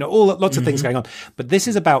Watson, lots of things going on. But this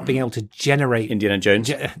is about being able to generate Indiana Jones,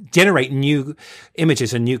 generate new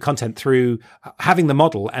images and new content through having the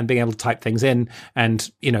model and being able to type things in, and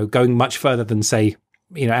going much further than say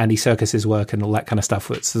Andy Serkis's work and all that kind of stuff.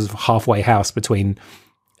 It's sort of halfway house between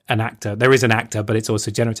an actor. There is an actor, but it's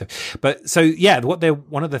also generative. But so, yeah,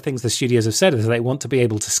 one of the things the studios have said is they want to be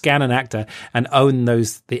able to scan an actor and own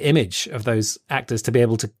the image of those actors to be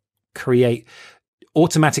able to create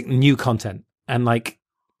automatic new content. And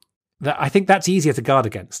I think that's easier to guard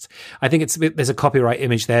against. I think there's a copyright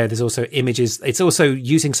image there. There's also images. It's also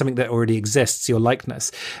using something that already exists, your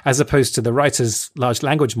likeness, as opposed to the writer's large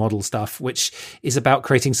language model stuff, which is about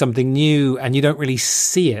creating something new and you don't really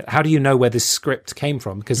see it. How do you know where this script came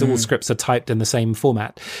from? Because all scripts are typed in the same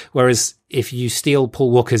format. Whereas if you steal Paul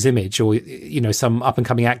Walker's image, or some up and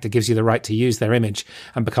coming actor gives you the right to use their image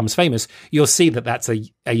and becomes famous, you'll see that that's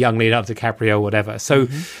a young Leonardo DiCaprio or whatever. So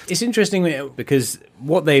it's interesting because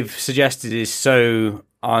what they've suggested is so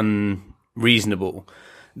unreasonable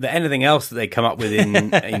that anything else that they come up with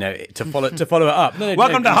in to follow it up.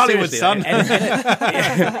 Welcome to Hollywood, son.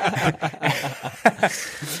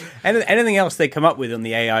 Anything else they come up with on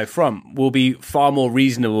the AI front will be far more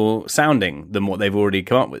reasonable sounding than what they've already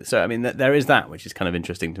come up with. So, I mean, there is that, which is kind of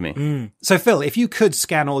interesting to me. So, Phil, if you could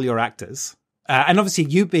scan all your actors, and obviously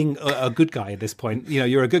you being a good guy at this point,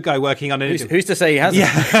 you're a good guy working on it. Who's to say he hasn't?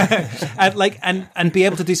 Yeah. and be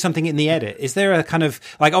able to do something in the edit. Is there a kind of,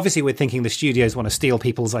 obviously we're thinking the studios want to steal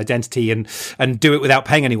people's identity and do it without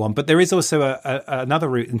paying anyone, but there is also another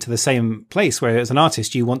route into the same place where as an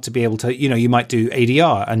artist you want to be able to, you might do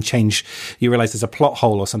ADR and change, you realize there's a plot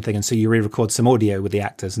hole or something, and so you re-record some audio with the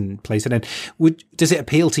actors and place it in. Does it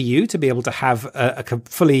appeal to you to be able to have a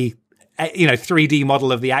fully 3D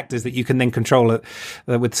model of the actors that you can then control it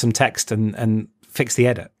with some text and fix the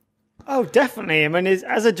edit? Oh, definitely. I mean,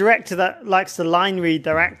 as a director that likes to line read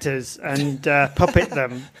their actors and puppet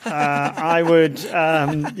them, I would,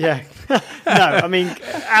 yeah. No, I mean,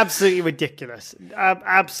 absolutely ridiculous.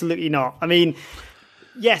 Absolutely not. I mean,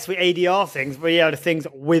 yes, we ADR things, but the things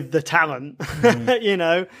with the talent,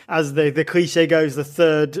 as the cliche goes, the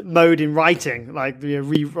third mode in writing,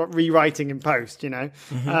 rewriting in post,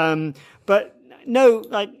 but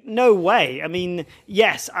no way. I mean,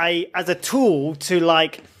 yes, as a tool to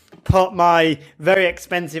put my very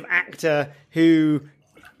expensive actor who,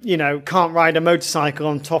 can't ride a motorcycle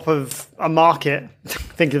on top of a market,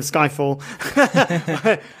 think of Skyfall,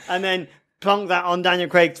 and then plonk that on Daniel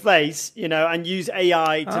Craig's face, and use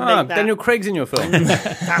AI to make that. Daniel Craig's in your film.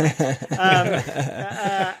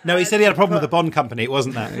 No, he said he had a problem with the Bond company. It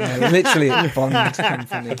wasn't that. Yeah, literally a Bond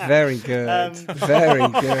company. Very good. Very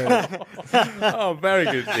good. Oh, very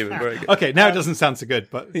good, Stephen. Very good. Okay, now it doesn't sound so good,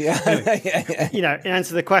 but yeah. In answer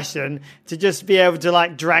to the question, to just be able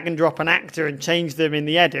to drag and drop an actor and change them in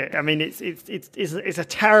the edit. I mean, it's a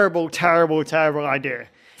terrible, terrible, terrible idea.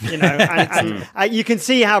 and you can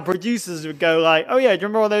see how producers would go like, oh yeah, do you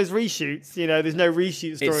remember all those reshoots? There's no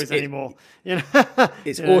reshoot stories anymore.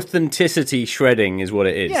 It's authenticity shredding is what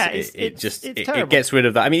it is. Yeah, it gets rid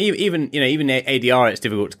of that. I mean, even ADR, it's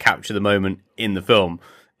difficult to capture the moment in the film.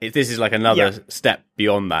 This is like another step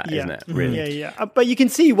beyond that, isn't it? Really? Yeah. But you can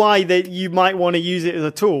see why that you might want to use it as a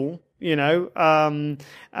tool. You can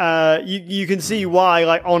see why,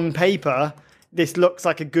 like on paper, this looks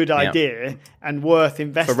like a good idea and worth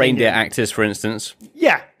investing for reindeer in. actors, for instance.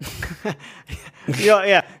 Yeah,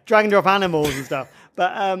 drag and drop animals and stuff.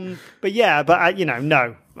 But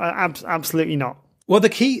no, absolutely not. Well, the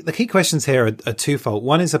key questions here are twofold.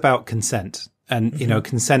 One is about consent, and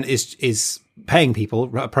consent is paying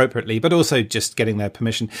people appropriately, but also just getting their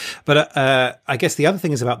permission. But I guess the other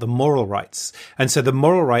thing is about the moral rights. And so the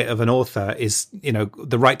moral right of an author is,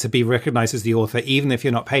 the right to be recognized as the author, even if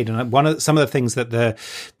you're not paid. And some of the things that the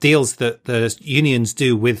deals that the unions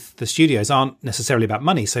do with the studios aren't necessarily about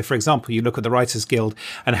money. So, for example, you look at the Writers Guild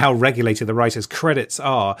and how regulated the writers' credits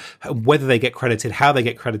are, whether they get credited, how they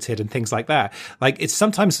get credited, and things like that. Like, it's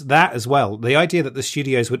sometimes that as well. The idea that the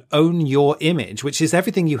studios would own your image, which is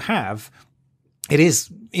everything you have. It is,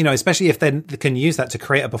 especially if they can use that to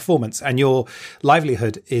create a performance and your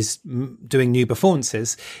livelihood is doing new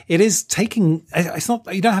performances. It is it's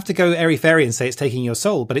not, you don't have to go airy-fairy and say it's taking your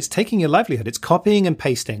soul, but it's taking your livelihood. It's copying and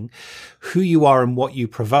pasting who you are and what you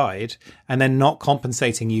provide, and then not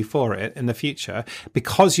compensating you for it in the future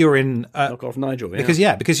because you're in knock off Nigel,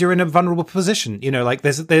 because you're in a vulnerable position.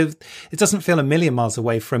 It doesn't feel a million miles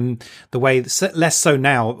away from the way, less so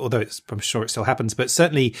now, although I'm sure it still happens, but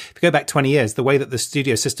certainly if you go back 20 years, the way that the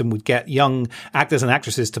studio system would get young actors and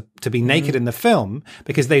actresses to be naked in the film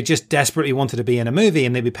because they just desperately wanted to be in a movie,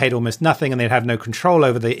 and they'd be paid almost nothing, and they'd have no control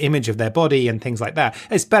over the image of their body and things like that.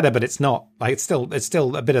 It's better, but it's not. Like, it's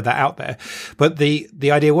still a bit of that out there. But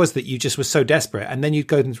the idea was that you just were so desperate, and then you'd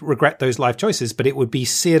go and regret those life choices, but it would be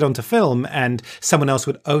seared onto film and someone else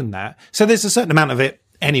would own that. So there's a certain amount of it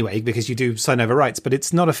anyway, because you do sign over rights, but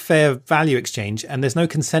it's not a fair value exchange, and there's no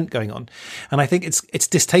consent going on. And I think it's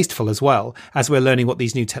distasteful as well, as we're learning what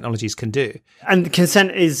these new technologies can do. And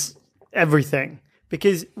consent is everything,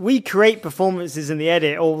 because we create performances in the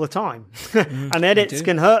edit all the time, and edits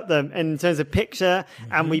can hurt them in terms of picture,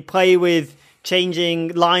 and we play with changing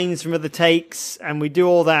lines from other takes, and we do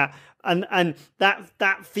all that, and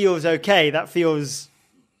that feels okay. That feels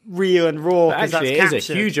real and raw. But actually, it is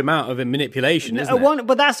a huge amount of manipulation, isn't it?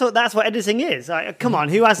 But that's what editing is. Like, come on,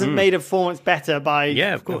 who hasn't made a performance better by?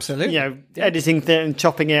 Yeah, of course, absolutely. Editing and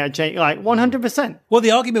chopping it and changing, like 100%. Well, the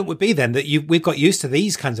argument would be then that we've got used to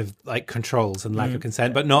these kinds of like controls and lack of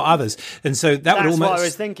consent, but not others, and so that's would almost. What I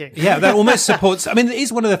was thinking. Yeah, that almost supports. I mean, it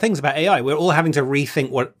is one of the things about AI. We're all having to rethink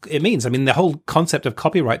what it means. I mean, the whole concept of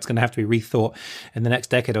copyright is going to have to be rethought in the next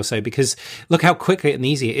decade or so, because look how quickly and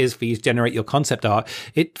easy it is for you to generate your concept art.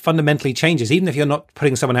 It fundamentally changes. Even if you're not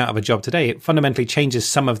putting someone out of a job today, it fundamentally changes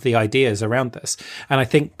some of the ideas around this. And I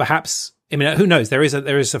think perhaps, I mean, who knows? There is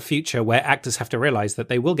a future where actors have to realize that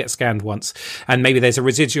they will get scanned once, and maybe there's a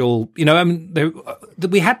residual.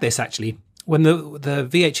 We had this actually when the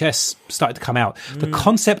VHS started to come out. The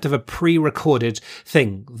concept of a pre-recorded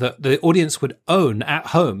thing that the audience would own at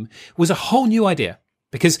home was a whole new idea.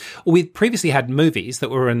 Because we previously had movies that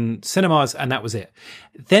were in cinemas and that was it.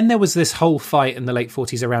 Then there was this whole fight in the late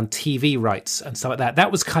 40s around TV rights and stuff like that.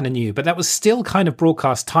 That was kind of new, but that was still kind of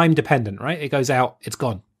broadcast time dependent, right? It goes out, it's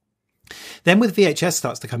gone. Then with VHS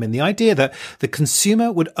starts to come in, the idea that the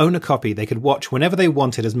consumer would own a copy they could watch whenever they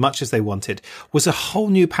wanted, as much as they wanted, was a whole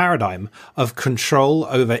new paradigm of control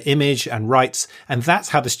over image and rights. And that's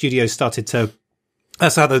how the studios started to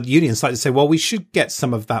That's how the union started to say, well, we should get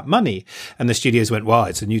some of that money. And the studios went, well,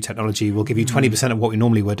 it's a new technology. We'll give you 20% of what we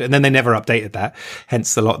normally would. And then they never updated that.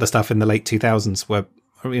 Hence a lot of the stuff in the late 2000s were,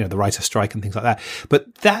 the writer strike and things like that.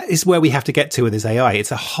 But that is where we have to get to with this AI.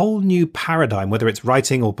 It's a whole new paradigm, whether it's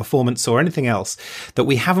writing or performance or anything else, that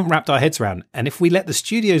we haven't wrapped our heads around. And if we let the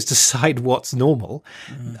studios decide what's normal,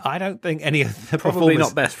 I don't think any of the probably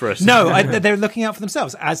not best for us. No, they're looking out for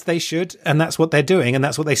themselves, as they should, and that's what they're doing, and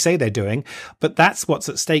that's what they say they're doing. But that's what's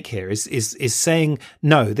at stake here: is saying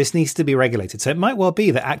no, this needs to be regulated. So it might well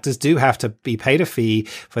be that actors do have to be paid a fee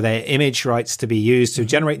for their image rights to be used to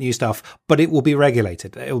generate new stuff, but it will be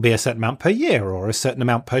regulated. It will be a certain amount per year or a certain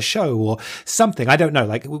amount per show or something. I don't know.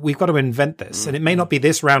 Like, we've got to invent this, and it may not be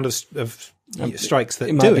this round of strikes that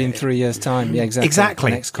it might be in 3 years' time. Yeah,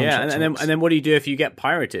 exactly. Next contract and then what do you do if you get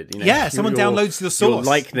pirated? Someone downloads the source. Your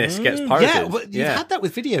likeness gets pirated. Yeah, well, you've had that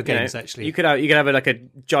with video games. Actually, you could have like a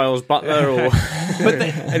Giles Butler or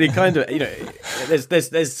any kind of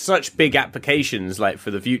there's such big applications like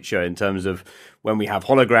for the future in terms of when we have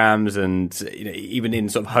holograms and even in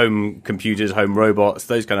sort of home computers, home robots,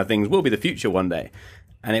 those kind of things will be the future one day.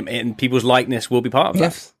 And people's likeness will be part of that.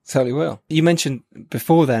 Yes, totally will. You mentioned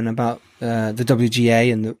before then about the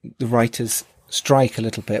WGA and the writers' strike a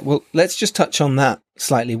little bit. Well, let's just touch on that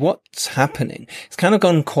slightly. What's happening? It's kind of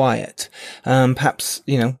gone quiet. Perhaps,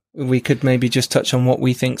 we could maybe just touch on what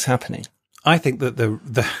we think's happening. I think that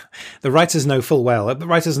the writers know full well. The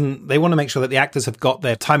writers, they want to make sure that the actors have got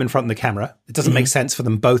their time in front of the camera. It doesn't make sense for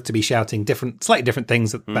them both to be shouting slightly different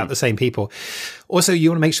things about the same people. Also,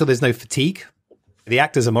 you want to make sure there's no fatigue. The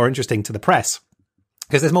actors are more interesting to the press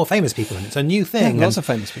because there's more famous people in it. It's a new thing. Yeah, lots of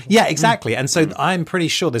famous people. Yeah, exactly. And so I'm pretty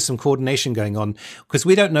sure there's some coordination going on because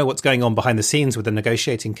we don't know what's going on behind the scenes with the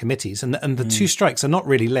negotiating committees. And the two strikes are not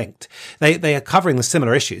really linked. They are covering the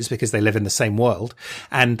similar issues because they live in the same world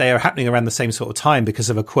and they are happening around the same sort of time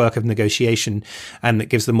because of a quirk of negotiation and that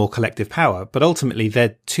gives them more collective power. But ultimately,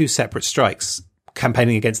 they're two separate strikes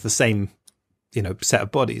campaigning against the same set of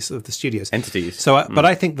bodies of the studios entities. So, but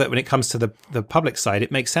I think that when it comes to the public side, it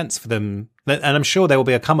makes sense for them. And I'm sure there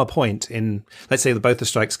will come a point in, let's say, both the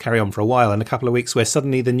strikes carry on for a while, in a couple of weeks, where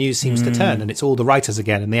suddenly the news seems to turn and it's all the writers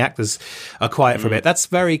again, and the actors are quiet for a bit. That's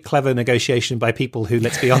very clever negotiation by people who,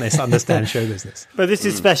 let's be honest, understand show business. But this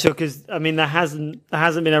is special because there hasn't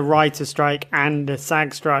been a writer strike and a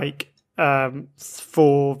SAG strike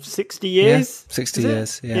for 60 years. Yeah, 60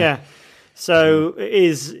 years. Yeah. So it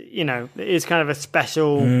is kind of a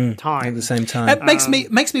special time. At the same time. It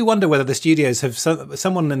makes me wonder whether the studios have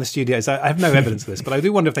someone in the studios. I have no evidence of this, but I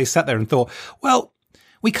do wonder if they sat there and thought, well,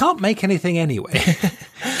 we can't make anything anyway.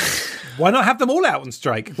 Why not have them all out on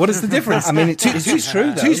strike? What is the difference? I mean, it's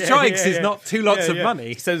true, though. Two strikes is not two lots of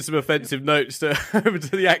money. Send some offensive notes over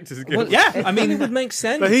to the actors. Well, I mean, it would make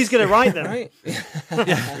sense. But who's going to write them? Right?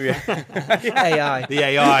 AI. The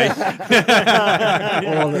AI.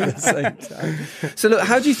 All at the same time. So, look,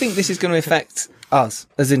 how do you think this is going to affect us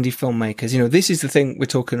as indie filmmakers? This is the thing we're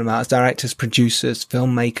talking about as directors, producers,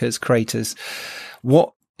 filmmakers, creators.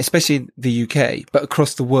 Especially the UK, but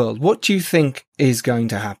across the world, what do you think is going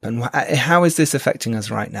to happen? How is this affecting us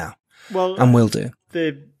right now? Well, and will do.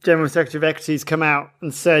 The General Secretary of Equity's come out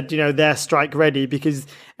and said, they're strike ready because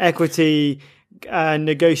Equity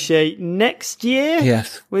negotiate next year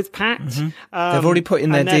with PACT. Mm-hmm. They've already put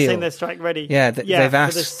in their deal. They're saying they're strike ready. Yeah, they've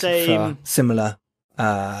asked for similar.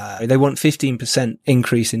 They want 15%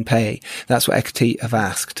 increase in pay. That's what Equity have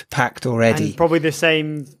asked. PACT already. And probably the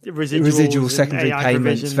same residual secondary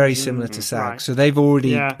payments, very similar to SAG. Right. So they've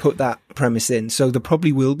already put that premise in. So there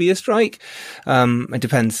probably will be a strike. It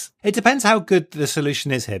depends. It depends how good the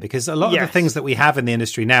solution is here, because a lot of the things that we have in the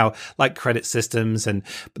industry now, like credit systems and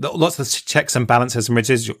lots of checks and balances and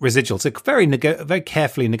residuals, are very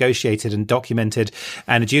carefully negotiated and documented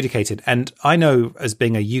and adjudicated. And I know, as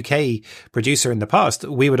being a UK producer in the past,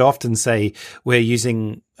 we would often say we're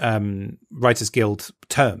using Writers Guild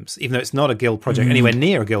terms, even though it's not a guild project, anywhere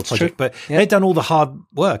near a guild project, but they've done all the hard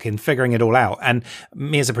work in figuring it all out. And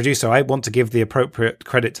me as a producer, I want to give the appropriate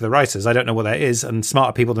credit to the writers. I don't know what that is, and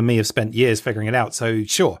smarter people than me have spent years figuring it out. So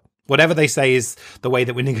sure, whatever they say is the way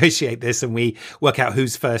that we negotiate this and we work out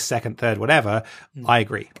who's first, second, third, whatever, I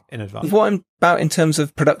agree in advance. What about in terms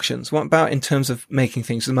of productions? What about in terms of making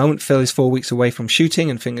things? At the moment, Phil is 4 weeks away from shooting,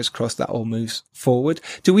 and fingers crossed that all moves forward.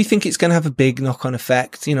 Do we think it's going to have a big knock-on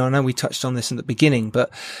effect? I know we touched on this in the beginning,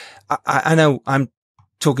 but I know I'm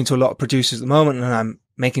talking to a lot of producers at the moment, and I'm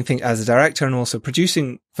making things as a director and also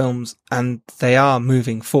producing films, and they are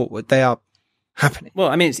moving forward. They are happening. Well,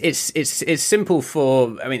 I mean, it's simple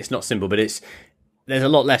it's not simple, but there's a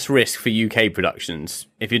lot less risk for UK productions.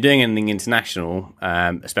 If you're doing anything international,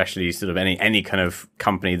 especially sort of any kind of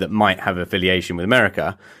company that might have affiliation with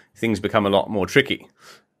America, things become a lot more tricky.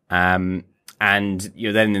 And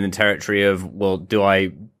you're then in the territory of, well, do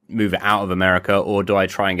I move it out of America or do I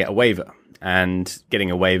try and get a waiver? And getting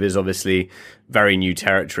a waiver is obviously very new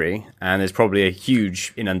territory, and there's probably a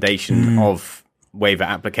huge inundation of waiver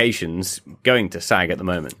applications going to SAG at the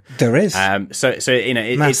moment. There is. So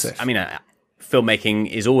massive. Filmmaking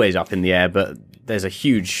is always up in the air, but there's a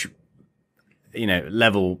huge,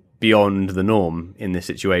 level beyond the norm in this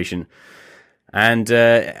situation, and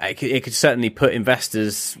it could certainly put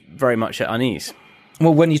investors very much at unease.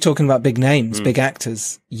 Well, when you're talking about big names, big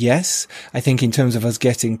actors, yes. I think in terms of us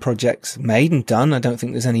getting projects made and done, I don't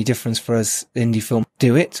think there's any difference for us indie film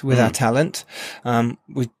do it with our talent.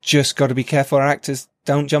 We've just got to be careful our actors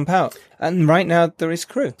don't jump out. And right now there is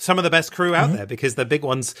crew. Some of the best crew out there, because the big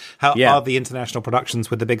ones are the international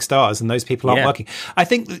productions with the big stars, and those people aren't working. I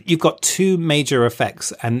think that you've got two major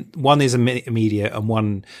effects, and one is immediate and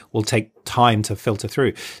one will take time to filter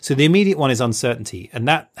through. So the immediate one is uncertainty, and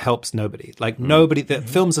that helps nobody. Like nobody, the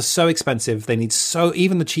films are so expensive. They need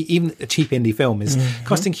even a cheap indie film is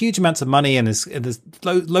costing huge amounts of money, and there's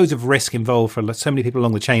loads of risk involved for so many people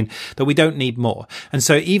along the chain that we don't need more. And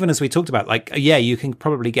so even as we talked about, like, you can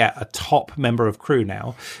probably get a top member of crew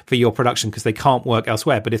now for your production because they can't work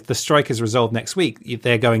elsewhere. But if the strike is resolved next week,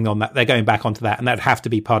 they're going back onto that, and that'd have to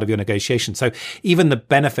be part of your negotiation. So even the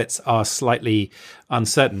benefits are slightly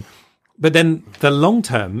uncertain. But then the long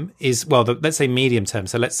term is, let's say medium term.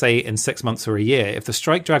 So let's say in 6 months or a year, if the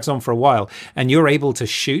strike drags on for a while and you're able to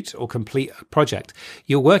shoot or complete a project,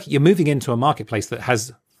 you're moving into a marketplace that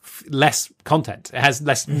has less content. It has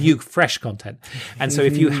less new, fresh content. And so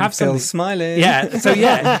if you have something smiling.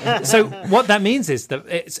 So what that means is that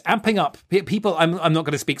it's amping up people. I'm not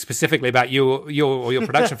going to speak specifically about your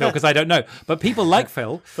production, Phil, because I don't know. But people like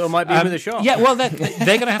Phil might be in with a shot. Yeah, well, they're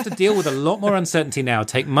going to have to deal with a lot more uncertainty now,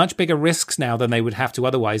 take much bigger risks now than they would have to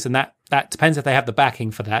otherwise. And that depends if they have the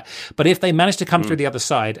backing for that. But if they manage to come through the other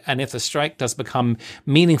side, and if the strike does become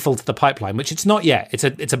meaningful to the pipeline, which it's not yet,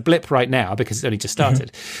 it's a blip right now because it's only just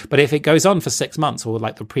started. But if it goes on for 6 months, or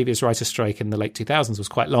like the previous writer's strike in the late 2000s was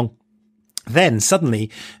quite long, then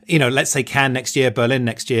suddenly, let's say Cannes next year, Berlin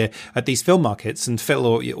next year, at these film markets, and Phil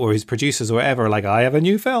or his producers or whatever are like, I have a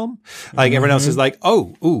new film. Like everyone else is like,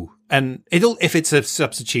 and if it's a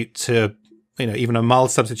substitute to, even a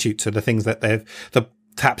mild substitute to the things that the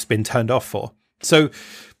tap's been turned off for. So,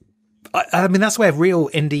 I mean, that's where real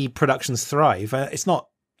indie productions thrive. It's not.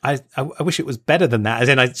 I wish it was better than that, as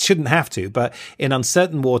in I shouldn't have to, but in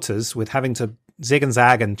uncertain waters with having to zig and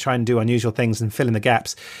zag and try and do unusual things and fill in the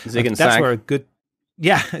gaps, that's where a good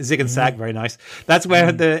zig and sag, very nice. That's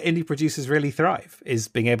where the indie producers really thrive, is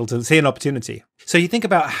being able to see an opportunity. So you think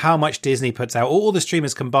about how much Disney puts out, all the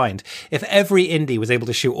streamers combined. If every indie was able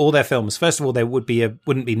to shoot all their films, first of all, there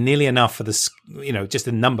wouldn't be nearly enough for this, just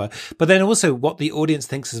in number, but then also what the audience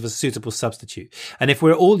thinks is a suitable substitute. And if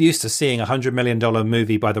we're all used to seeing $100 million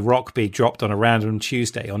movie by The Rock be dropped on a random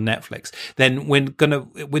Tuesday on Netflix, then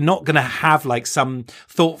we're not gonna have like some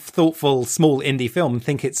thoughtful small indie film and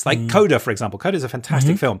think it's like Coda, for example. Coda is a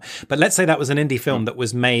fantastic film, but let's say that was an indie film that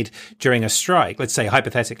was made during a strike. Let's say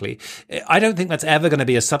hypothetically, I don't think that's ever going to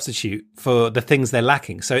be a substitute for the things they're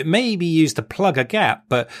lacking. So it may be used to plug a gap,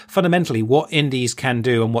 but fundamentally what indies can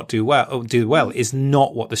do and what do well is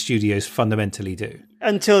not what the studios fundamentally do.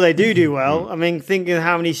 Until they do well. I mean, think of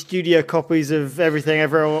how many studio copies of Everything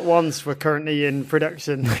Everywhere at Once were currently in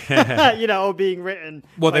production, or being written.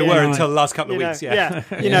 Well, they were until the last couple of weeks.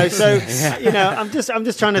 So I'm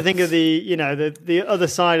just trying to think of the other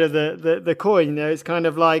side of the coin. It's kind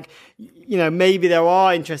of like, maybe there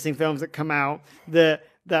are interesting films that come out that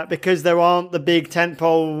because there aren't the big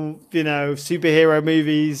tentpole, superhero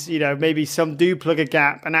movies, maybe some do plug a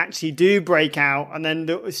gap and actually do break out, and then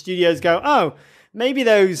the studios go, maybe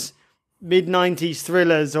those mid-90s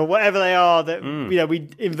thrillers or whatever they are that we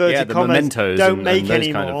inverted commas don't make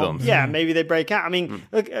anymore. Kind of films. Maybe they break out. I mean,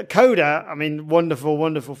 look, Coda. I mean,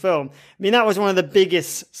 wonderful film. I mean, that was one of the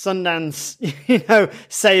biggest Sundance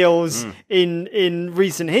sales in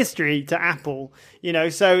recent history to Apple.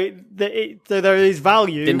 So there is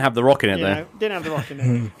value. Didn't have The Rock in it though. Didn't have The Rock in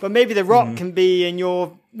it, but maybe The Rock can be in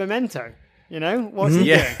your Memento. What's he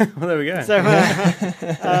doing? Well, there we go. So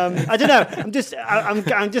I don't know. I'm just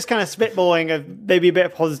kind of spitballing maybe a bit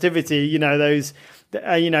of positivity.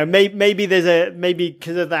 Maybe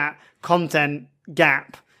because of that content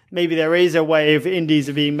gap, maybe there is a way of indies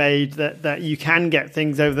are being made that you can get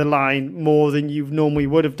things over the line more than you normally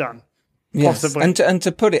would have done. Yes. Possibly. And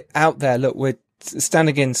to put it out there, look, we're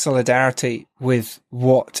standing in solidarity with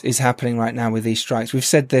what is happening right now with these strikes. We've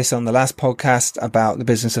said this on the last podcast about the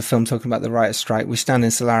business of film, talking about the writer's strike. We stand in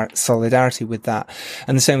solidarity with that.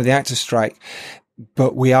 And the same with the actor's strike.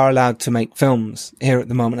 But we are allowed to make films here at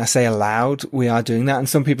the moment. I say allowed, we are doing that. And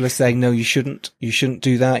some people are saying, no, you shouldn't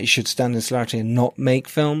do that. You should stand in solidarity and not make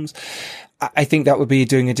films. I think that would be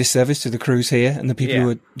doing a disservice to the crews here and the people who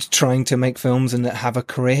are trying to make films and that have a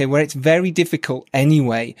career here, where it's very difficult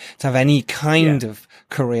anyway to have any kind of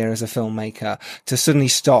career as a filmmaker, to suddenly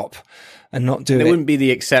stop and not do it. There wouldn't be the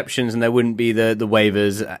exceptions and there wouldn't be the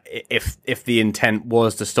waivers if the intent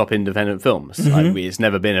was to stop independent films. It's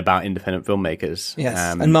never been about independent filmmakers.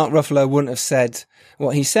 Yes, and Mark Ruffalo wouldn't have said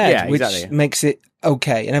what he said, which makes it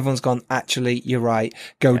okay, and everyone's gone, actually, you're right,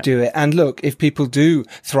 go do it. And look, if people do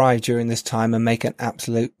thrive during this time and make an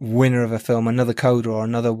absolute winner of a film, another Coda or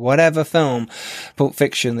another whatever film, Pulp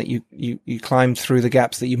Fiction, that you climbed through the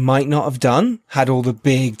gaps that you might not have done, had all the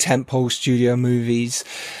big tentpole studio movies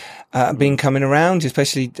been coming around,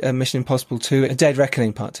 especially Mission Impossible 2, A Dead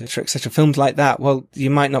Reckoning Part 2, etc. Films like that, well, you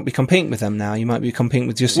might not be competing with them now. You might be competing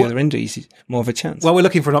with just the other indies, more of a chance. Well, we're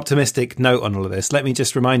looking for an optimistic note on all of this. Let me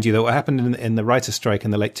just remind you that what happened in the writer's strike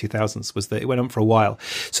in the late 2000s was that it went on for a while.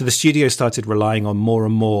 So the studio started relying on more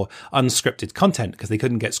and more unscripted content because they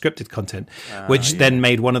couldn't get scripted content, which then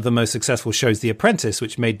made one of the most successful shows, The Apprentice,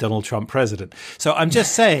 which made Donald Trump president. So I'm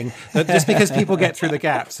just saying that just because people get through the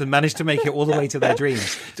gaps and manage to make it all the way to their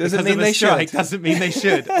dreams doesn't mean they should. Doesn't mean they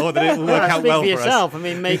should, or that it will work out well for yourself. us. I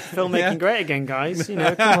mean, make filmmaking great again, guys. You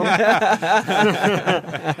know, come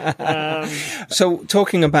on. So,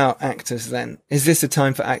 talking about actors, then, is this a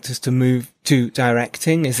time for actors to move to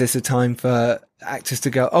directing? Is this a time for actors to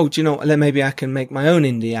go, oh, do you know what? Maybe I can make my own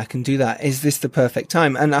indie. I can do that. Is this the perfect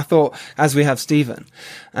time? And I thought, as we have Stephen,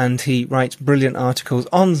 and he writes brilliant articles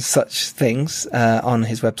on such things on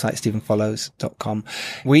his website, stephenfollows.com,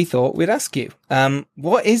 we thought we'd ask you,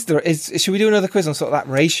 what should we do another quiz on sort of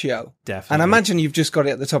that ratio? Definitely. And I imagine you've just got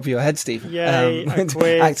it at the top of your head, Stephen. Yay, a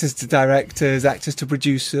quiz. Actors to directors, actors to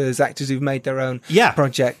producers, actors who've made their own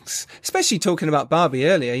projects, especially talking about Barbie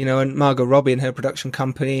earlier, you know, and Margot Robbie and her production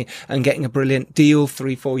company, and getting a brilliant deal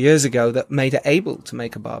 3-4 years ago that made it able to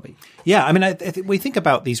make a Barbie. Yeah, I mean, we think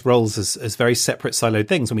about these roles as very separate, siloed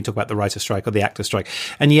things when we talk about the writer's strike or the actor's strike.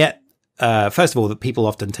 And yet, first of all, that people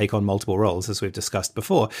often take on multiple roles, as we've discussed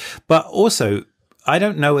before. But also, I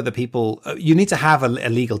don't know whether people, you need to have a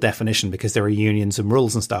legal definition because there are unions and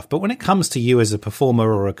rules and stuff. But when it comes to you as a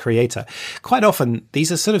performer or a creator, quite often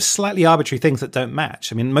these are sort of slightly arbitrary things that don't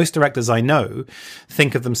match. I mean, most directors I know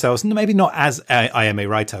think of themselves, maybe not as I am a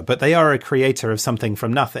writer, but they are a creator of something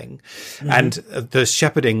from nothing. Mm-hmm. And the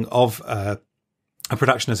shepherding of a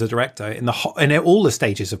production as a director in all the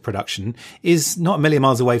stages of production is not a million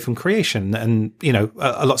miles away from creation. And, you know,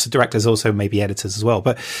 lots of directors also may be editors as well.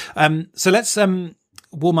 But, so let's,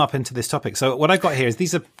 warm up into this topic. So what I've got here is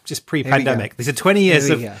these are just pre-pandemic. These are 20 years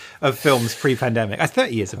of films pre-pandemic.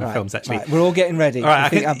 30 years of films, actually. Right. We're all getting ready. All right, I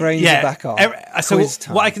think our brains are back on. So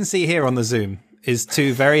what I can see here on the Zoom is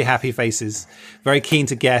two very happy faces, very keen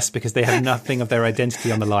to guess because they have nothing of their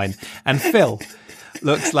identity on the line. And Phil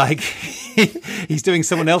looks like he's doing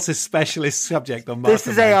someone else's specialist subject on Mastermind. This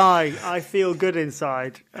is AI. I feel good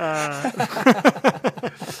inside.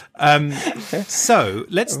 So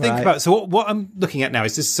let's think about. So what I'm looking at now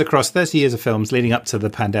is this is across 30 years of films leading up to the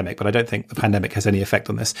pandemic, but I don't think the pandemic has any effect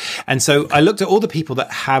on this. And so I looked at all the people that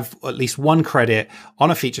have at least one credit on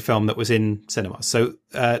a feature film that was in cinemas. So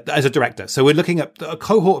as a director, so we're looking at a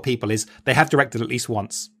cohort of people is they have directed at least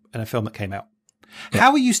once in a film that came out. Yeah.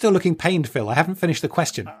 How are you still looking pained, Phil? I haven't finished the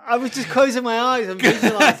question. I was just closing my eyes and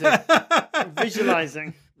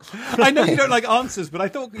visualizing. I know you don't like answers, but I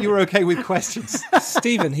thought you were okay with questions.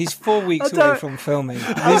 Stephen, he's 4 weeks away from filming.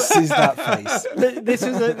 This is that face. This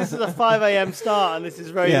is a 5 a.m. start, and this is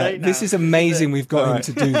very late now. This is amazing. We've got him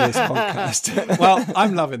to do this podcast. Well,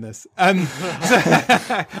 I'm loving this. I'm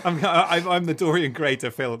the Dorian Gray to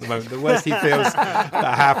Phil at the moment. The worse he feels, the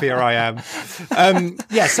happier I am.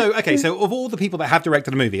 So of all the people that have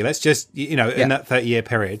directed a movie, let's just, in that 30-year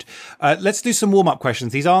period, let's do some warm-up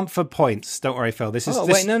questions. These aren't for points. Don't worry, Phil. This is...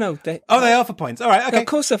 No. They are for points. All right, okay. Of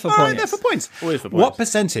course they're for points. Right, they're for points. Always for points. What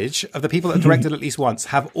percentage of the people that directed at least once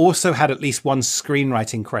have also had at least one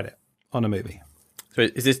screenwriting credit on a movie? So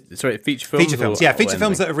is this feature films? Feature films, feature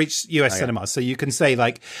films that have reached US cinemas. So you can say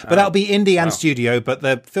but that'll be indie and studio, but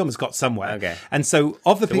the film has got somewhere. Okay. And so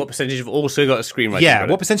what percentage have also got a screenwriting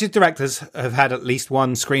credit? What percentage of directors have had at least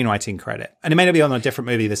one screenwriting credit? And it may not be on a different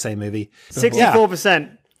movie, the same movie.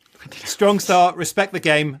 64%. Strong start. Respect the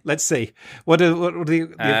game. Let's see. What do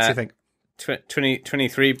you think?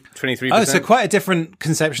 23%. Oh, so quite a different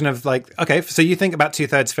conception of okay. So you think about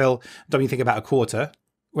 2/3, Phil. Dom, you think about a quarter.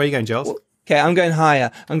 Where are you going, Giles? Okay, I'm going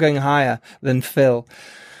higher. I'm going higher than Phil.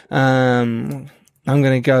 I'm going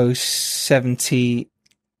to go 70.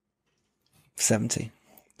 70.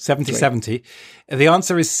 70. The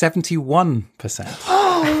answer is 71%.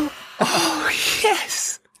 Oh,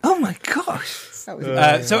 yes. Oh my gosh. So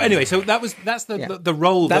that's the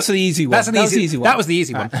role. That's the easy one. That was the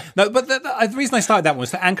easy one. No, but the reason I started that one was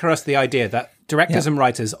to anchor us the idea that directors and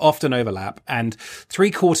writers often overlap, and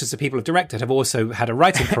 3/4 of people who've directed have also had a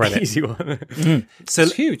writing credit. Easy one. So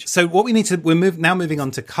It's huge. So what we need to now moving on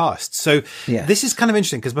to cast. So this is kind of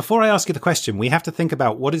interesting because before I ask you the question, we have to think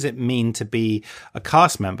about what does it mean to be a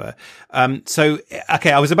cast member. So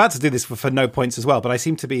okay, I was about to do this for no points as well, but I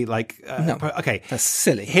seem to be like okay, That's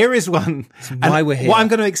silly. here is one. why we're here. What I'm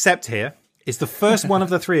going to accept here is the first one of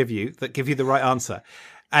the three of you that give you the right answer,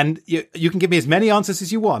 and you can give me as many answers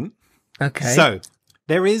as you want. Okay. So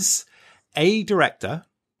there is a director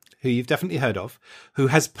who you've definitely heard of,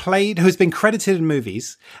 who's been credited in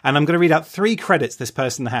movies, and I'm going to read out 3 credits this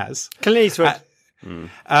person has. Clint Eastwood.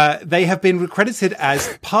 They have been credited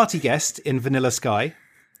as party guest in Vanilla Sky,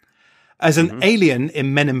 as an alien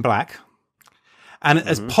in Men in Black, and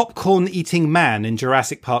as popcorn eating man in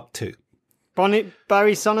Jurassic Park 2.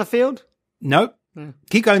 Barry Sonnenfeld. No.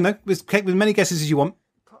 Keep going though, with many guesses as you want.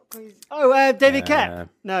 Oh, David Koepp.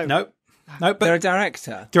 No. No, but They're a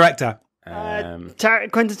director. director. Quentin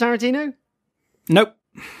Tarantino. Nope.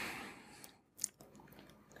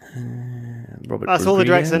 Robert That's all the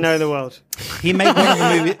directors I know in the world. He made one of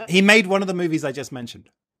the He made one of the movies I just mentioned.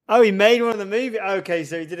 Oh, he made one of the movies. Okay,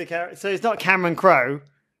 so he did a character. So it's not Cameron Crowe.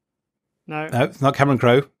 No. No, it's not Cameron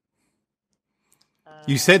Crowe.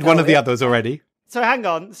 You said one of the others already. So hang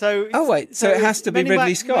on. So it has to be Men in Ridley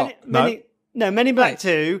Black- Scott. Men in Black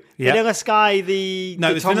 2. Yeah. Vanilla Sky. No, the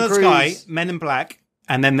it was Tom Vanilla Cruise. Sky, Men in Black,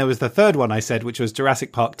 and then there was the third one I said, which was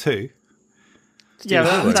Jurassic Park 2.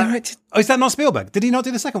 Yeah. Who directed? Oh, is that not Spielberg? Did he not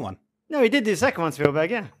do the second one? No, he did the second one,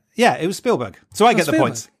 Spielberg. Yeah. Yeah, it was Spielberg. So I get the Spielberg.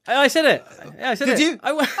 points. I said it. Yeah, I said Did it. you?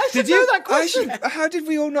 Did you know that question? How did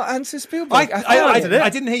we all not answer Spielberg? I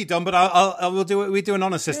didn't hear you, Dom, but we'll do we do an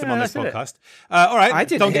honor system on this I did it. podcast. All right, I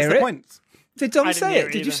didn't Dom gets hear the it. points. Did Dom I didn't say hear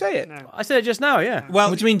it? Did you either. say it? No. I said it just now, yeah. Well,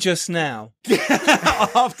 What do you mean just now?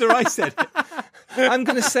 after I said it. I'm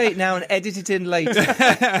going to say it now and edit it in later.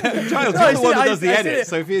 Giles, you're the one that does the edit,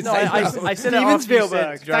 so if you say I said it Steven after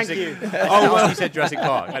Spielberg. you said Jurassic. Thank you. After you said Jurassic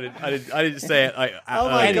Park. I didn't say it. Oh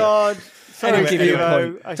my god. Sorry, Anyway, give you a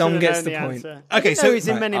Steve-O. point. I Dom should've gets known the the point. answer. Okay, I so- know he's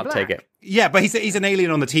in Men in I'll Black. take it. Yeah, but he's an alien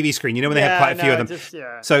on the TV screen. You know when they have quite a few of them.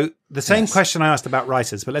 Yeah. So the same question I asked about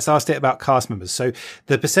writers, but let's ask it about cast members. So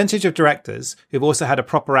the percentage of directors who've also had a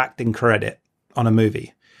proper acting credit on a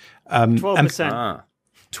movie. 12%.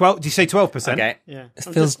 12? Do you say 12%? Okay. Yeah.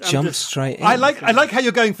 Phil's jumped straight in. I like how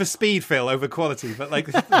you're going for speed, Phil, over quality, but like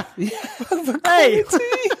Hey,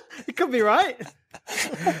 it could be right.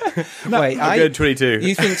 Wait, I'm going 22.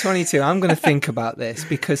 You think 22? I'm going to think about this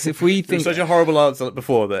because if we It was think such a horrible answer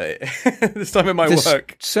before that this time it might there's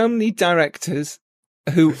work. so many directors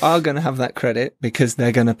who are going to have that credit because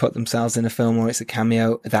they're going to put themselves in a film or it's a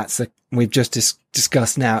cameo. We've just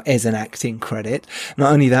discussed now is an acting credit.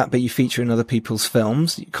 Not only that, but you feature in other people's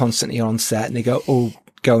films. You constantly are on set and they go, oh,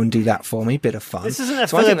 go and do that for me. Bit of fun. This isn't a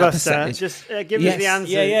So I think that filibuster. percentage- Just give Yes. us the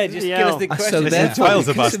answer. Yeah, just give us the So question. This is therefore, Giles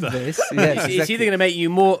because of Buster. this, yes, It's exactly. either going to make you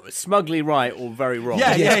more smugly right or very wrong.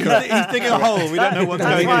 yeah, Yeah, he's digging a hole. We don't know what's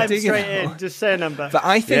That's going why on. I'm Dig it straight out. in. Just say a number. But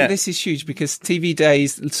I think Yeah. this is huge because TV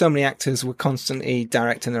days, so many actors were constantly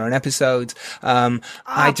directing their own episodes.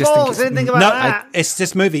 I just balls, think didn't think about No, that. it's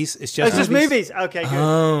just movies. It's Oh, just, it's just movies. Okay, good.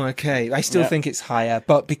 Oh, okay. I still Yeah. think it's higher,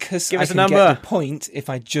 but because Give I us a can get number. the point if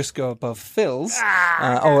I just go above Phil's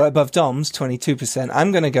or above Dom's 22%,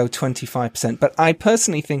 I'm going to go 25%. But I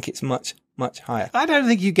personally think it's much, much higher. I don't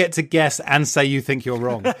think you get to guess and say you think you're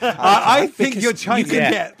wrong. I think Because you're trying to you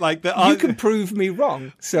can- get like the. You can prove me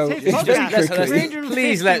wrong. So It's it's very podcast.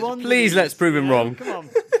 quickly. Please let's prove him wrong. Come on.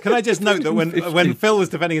 Can I just note that when Phil was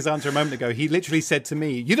defending his answer a moment ago, he literally said to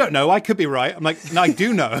me, "You don't know. I could be right." I'm like, "No, I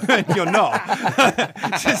do know. And you're not."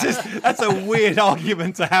 That's a weird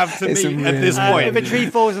argument to have to It's me a at really this weird- point. If a tree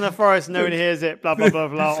falls in the forest, no one hears it. Blah blah blah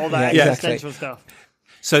blah. All that Yeah, existential stuff.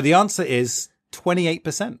 So the answer is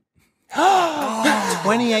 28%.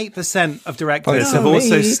 28% of directors Oh, have no.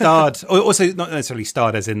 also Me. starred, or also not necessarily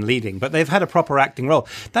starred as in leading, but they've had a proper acting role.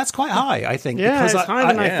 That's quite high, I think. Yeah, because it's higher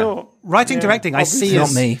than I thought. Writing, directing, I see Not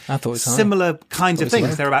as me. I thought it was high. similar kinds of it was things.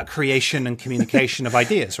 low. They're about creation and communication of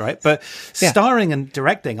ideas, right? But Yeah. starring and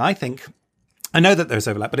directing, I think, I know that there's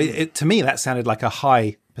overlap, but to me, that sounded like a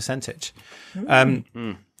high percentage.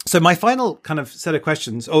 So my final kind of set of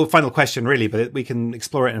questions, or final question really, but we can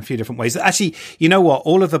explore it in a few different ways. Actually, you know what?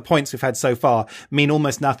 All of the points we've had so far mean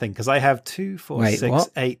almost nothing because I have 2, 4, Wait, 6, what?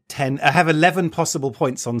 8, 10. I have 11 possible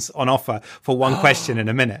points on offer for one question in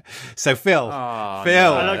a minute. So Phil, I look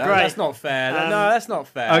That- great. That's not fair. No, that's not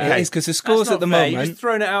fair. Okay. It's because the scores That's at the not fair. You've moment. just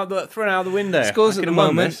thrown it out the window. Scores I at the could've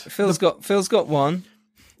won moment. this. Phil's got one.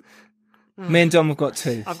 Me and Dom have got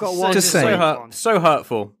 2. I've got one. Just so saying. So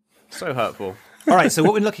hurtful. So hurtful. All right, so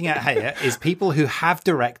what we're looking at here is people who have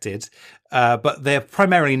directed but they're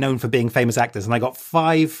primarily known for being famous actors. And I got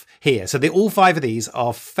 5 here. So all 5 of these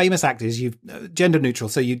are famous actors. You've gender neutral,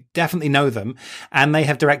 so you definitely know them. And they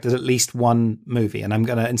have directed at least one movie. And I'm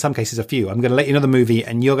going to, in some cases, a few. I'm going to let you know the movie,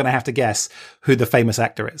 and you're going to have to guess who the famous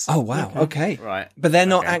actor is. Oh, wow. Okay. Right. But they're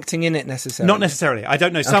not acting in it necessarily. Not necessarily. I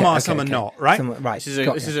don't know. Some are, some are not, right? Right.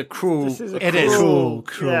 This is a cruel. It is. Cruel.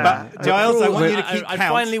 Yeah. But Giles, I want you to keep I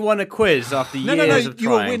count. finally won a quiz after years of you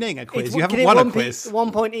trying. were winning a quiz. It's- You haven't can it won a one quiz.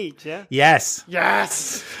 1 point each, yeah? Yes.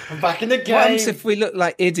 Yes! I'm back in the What happens game. if we look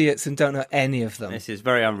like idiots and don't know any of them? This is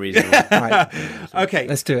very unreasonable. Right. Okay.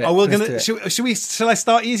 Let's do it. Oh, we're Let's gonna. do it. Shall I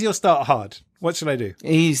start easy or start hard? What should I do?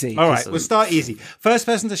 Easy. All right, we'll start easy. First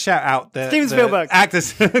person to shout out the Steven Spielberg.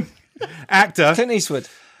 actors. Actor. Clint Eastwood.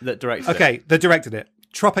 That directed it. Okay, that directed it.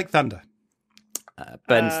 Tropic Thunder.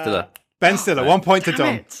 Ben Stiller. Ben Stiller. 1 point to Dom.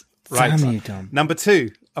 Hammett. Right. Damn you, Dom. Number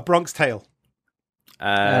 2, A Bronx Tale.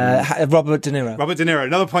 Robert De Niro. Robert De Niro.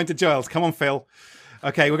 Another point to Giles. Come on, Phil.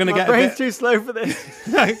 Okay, we're going to My get brain's too slow for this.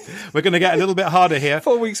 we're going to get a little bit harder here.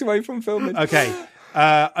 4 weeks away from filming. Okay.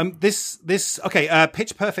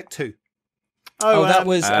 Pitch Perfect 2. Oh, that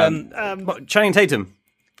was What, Channing Tatum.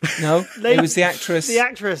 no. It was the actress. The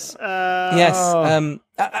actress. Yes.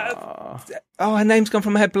 Her name's gone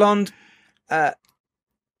from my head. Blonde.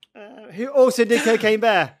 Who also did Cocaine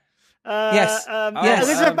Bear. Yes. Yes.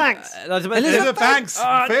 Elizabeth Banks. Elizabeth Banks.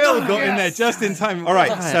 Phil got in there just in time. All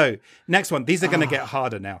right. So next one. These are going to get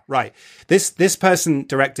harder now. Right. This person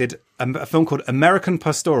directed a film called American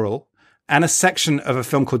Pastoral and a section of a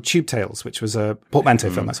film called Tube Tales, which was a portmanteau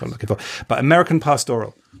film. That's what I'm looking for. But American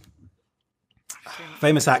Pastoral.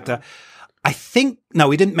 Famous actor. I think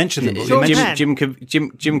we didn't mention them. But we mentioned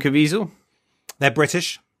Jim Caviezel. they're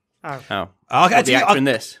British. Oh, Actually, the actor in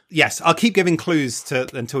this. Yes, I'll keep giving clues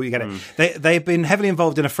until you get it. They've been heavily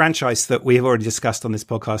involved in a franchise that we have already discussed on this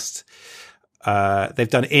podcast. They've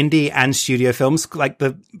done indie and studio films, like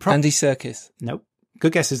Andy Serkis. Nope,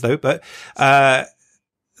 good guesses though, but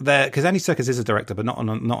because Andy Serkis is a director, but not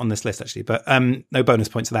on this list actually. But no bonus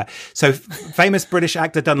points for that. So famous British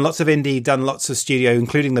actor, done lots of indie, done lots of studio,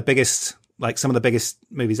 including some of the biggest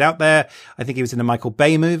movies out there. I think he was in a Michael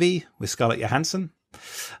Bay movie with Scarlett Johansson.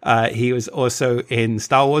 He was also in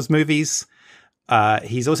Star Wars movies.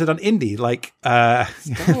 He's also done indie, like Star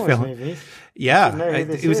Wars movies. Yeah,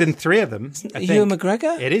 he was in 3 of them. Ewan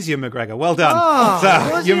McGregor? It is Ewan McGregor. Well done.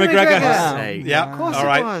 Oh, Ewan McGregor. Wow. Yeah. Of course All it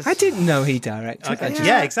right. was. I didn't know he directed. Okay. I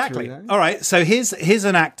Yeah, exactly. All right. So here's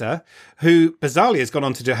an actor who bizarrely has gone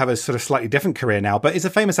on to have a sort of slightly different career now, but is a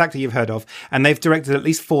famous actor you've heard of. And they've directed at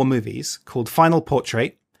least 4 movies called Final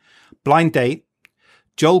Portrait, Blind Date,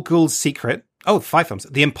 Joel Gould's Secret. Oh, 5 films.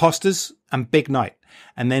 The Imposters and Big Night.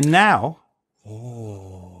 And then now,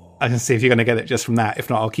 I can see if you're going to get it just from that.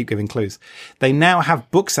 If not, I'll keep giving clues. They now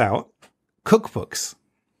have books out, cookbooks,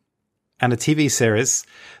 and a TV series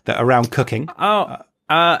that are around cooking.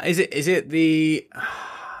 Is it the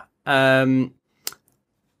I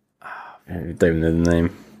don't even know the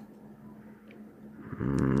name.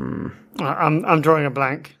 I'm drawing a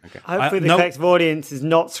blank. Okay. Hopefully the collective audience is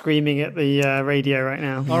not screaming at the radio right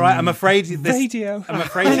now. All right, I'm afraid Radio. I'm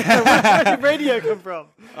afraid. Where did radio come from?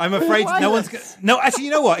 I'm afraid no one's. No, actually,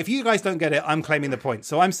 you know what? If you guys don't get it, I'm claiming the point.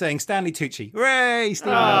 So I'm saying Stanley Tucci. Hooray,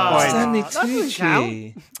 Stephen! Stanley That doesn't count.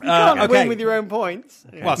 Tucci. You can't okay. win with your own points.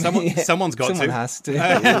 Well, someone's got Someone to. has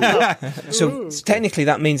to. So technically,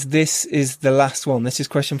 that means this is the last one. This is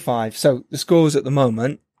question 5. So the scores at the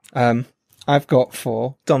moment. I've got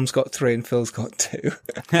 4, Dom's got 3, and Phil's got 2.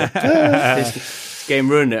 This game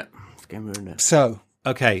ruined it. So,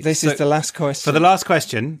 Okay, this is the last question. For the last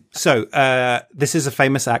question, so this is a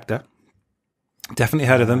famous actor. Definitely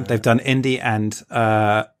heard of them. They've done indie and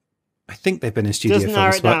I think they've been in studio Just films.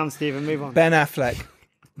 narrow it but down, Stephen. Move on. Ben Affleck.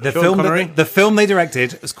 The Sean film, Connery? the film they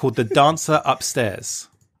directed was called The Dancer Upstairs,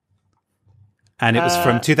 and it was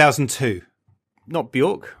from 2002. Not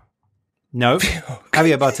Bjork. No,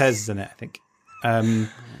 Javier Bardem is in it, I think.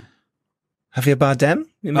 Javier Bardem?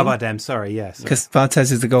 You mean? Bardem, sorry, yes. Because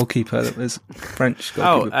Barthez is the goalkeeper that was French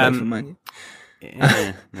goalkeeper played for Man U.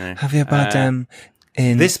 Yeah, no. Javier Bardem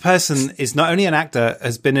in... This person is not only an actor,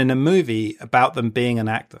 has been in a movie about them being an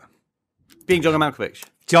actor. Being John Malkovich.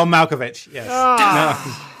 John Malkovich, yes. No.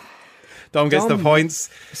 Dom gets the points.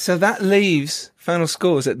 So that leaves final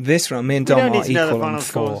scores at this round. Me and Dom don't need are to know the equal on final 4.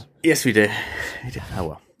 scores. Yes, we do. Oh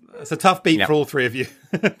well. It's a tough beat Yeah. for all 3 of you.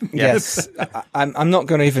 Yes. I'm not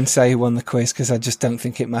going to even say who won the quiz because I just don't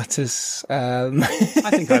think it matters. I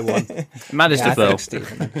think I won. Matters Yeah, to Phil. I think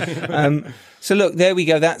Stephen. So look, there we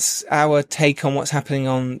go. That's our take on what's happening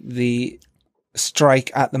on the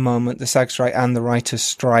strike at the moment, the SAG strike and the writers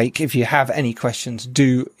strike. If you have any questions,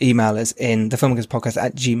 do email us in the Filmmakers Podcast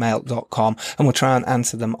at gmail.com, and we'll try and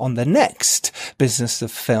answer them on the next Business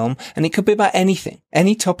of Film. And it could be about anything,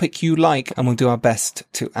 any topic you like, and we'll do our best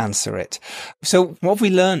to answer it. So what have we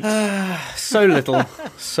learned? So little.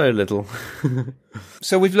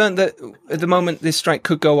 So we've learned that at the moment this strike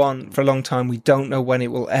could go on for a long time. We don't know when it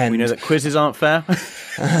will end. We know that quizzes aren't fair.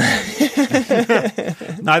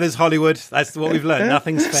 Neither's Hollywood. That's what we've learned.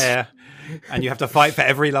 Nothing's fair, and you have to fight for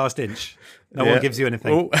every last inch. No one gives you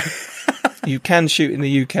anything. You can shoot in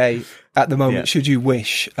the UK at the moment, should you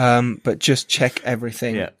wish, but just check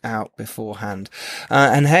everything out beforehand.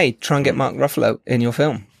 And hey, try and get Mark Ruffalo in your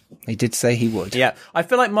film. He did say he would. Yeah, I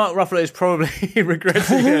feel like Mark Ruffalo is probably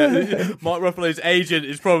regretting it. Mark Ruffalo's agent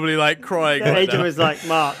is probably like crying. The agent was like,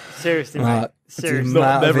 Mark, seriously, mate. Seriously.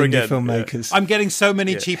 Never again. Filmmakers. I'm getting so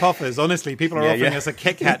many cheap offers. Honestly, people are offering us a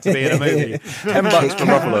Kit Kat to be in a movie. $10 for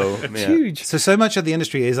Ruffalo. It's huge. So much of the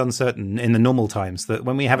industry is uncertain in the normal times that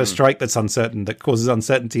when we have a strike that's uncertain, that causes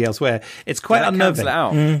uncertainty elsewhere, it's quite unnerving. Cancel it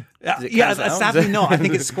out. Sadly not. I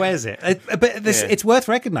think it squares it. But it's worth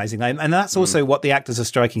recognizing, and that's also what the actors are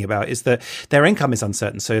striking about, is that their income is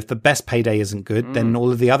uncertain. So if the best payday isn't good, then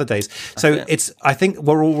all of the other days. So I think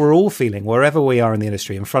we're all feeling, wherever we are in the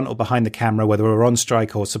industry, in front or behind the camera, whether we're on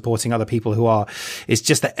strike or supporting other people who are, it's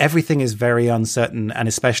just that everything is very uncertain, and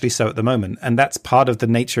especially so at the moment. And that's part of the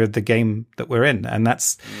nature of the game that we're in, and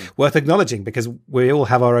that's worth acknowledging, because we all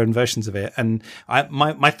have our own versions of it. And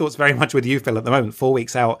my thoughts very much with you, Phil, at the moment. 4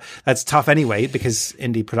 weeks out, that's tough anyway, because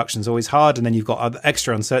indie production is always hard, and then you've got other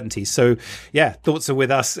extra uncertainties. So yeah, thoughts are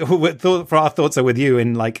with us. Our thoughts are with you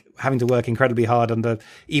in like having to work incredibly hard under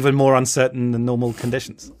even more uncertain than normal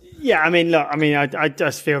conditions. Yeah, I mean, look, I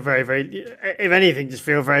just feel very, very, if anything, just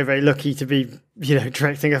feel very, very lucky to be,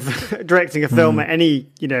 directing a film at any,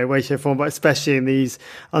 way, shape, form, but especially in these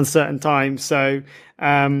uncertain times. So,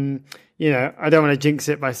 I don't want to jinx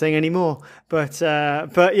it by saying any more, but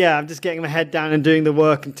yeah, I'm just getting my head down and doing the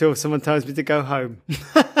work until someone tells me to go home.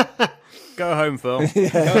 Go home, Phil. Go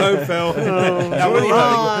home, Phil.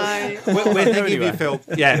 We're thinking of you, Phil.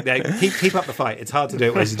 Yeah, keep up the fight. It's hard to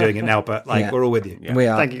do it as you're doing it now, but we're all with you. We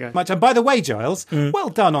are. Thank you, guys. Much. And by the way, Giles, well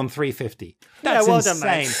done on 350. That's well insane. done,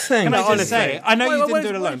 mate. Can I just say, I know you didn't do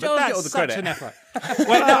it alone, but that's such an effort.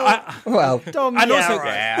 Dom, and also,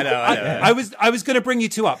 I know. I was going to bring you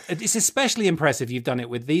two up. It's especially impressive you've done it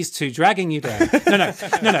with these two dragging you down. No.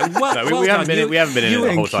 Well, we haven't been in it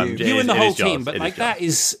the whole time. You and the whole team, but like that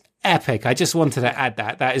is epic. I just wanted to add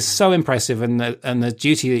that is so impressive, and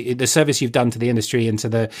the service you've done to the industry and to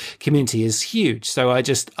the community is huge. So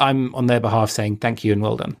I'm on their behalf saying thank you and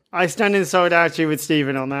well done. I stand in solidarity with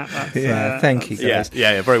Stephen on that. Thank you, guys.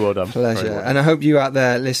 Yeah, very well done. Pleasure. Well done. And I hope you out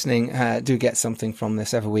there listening do get something from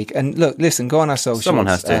this every week. And look, listen, go on our socials. Someone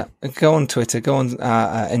has to. Go on Twitter, go on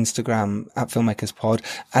Instagram at Filmmakers Pod,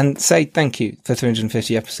 and say thank you for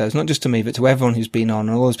 350 episodes, not just to me, but to everyone who's been on,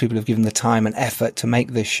 and all those people who've given the time and effort to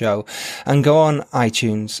make this show. And go on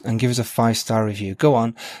iTunes and give us a 5-star review. Go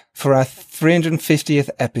on for our 350th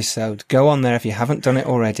episode. Go on there if you haven't done it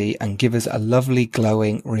already and give us a lovely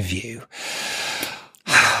glowing review.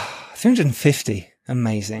 350.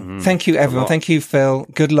 Amazing. Thank you, everyone. Thank you, Phil.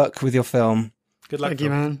 Good luck with your film. Good luck. Thank you,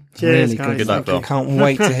 man. Cheers, really guys. Good luck, Phil. Can't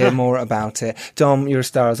wait to hear more about it. Dom, you're a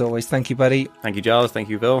star as always. Thank you, buddy. Thank you, Giles. Thank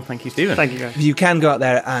you, Phil. Thank you, Stephen. Thank you, guys. You can go out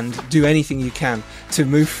there and do anything you can to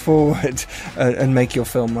move forward and make your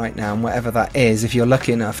film right now, and whatever that is, if you're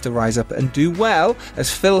lucky enough to rise up and do well,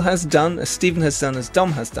 as Phil has done, as Stephen has done, as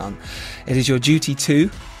Dom has done, it is your duty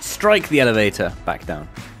to strike the elevator back down.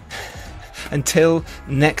 Until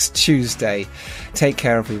next Tuesday, take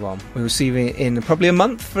care, everyone. We will see you in probably a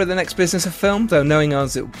month for the next Business of Film, though knowing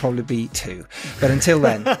us, it will probably be 2. But until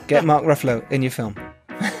then, get Mark Ruffalo in your film.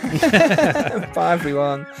 Bye,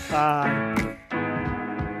 everyone. Bye.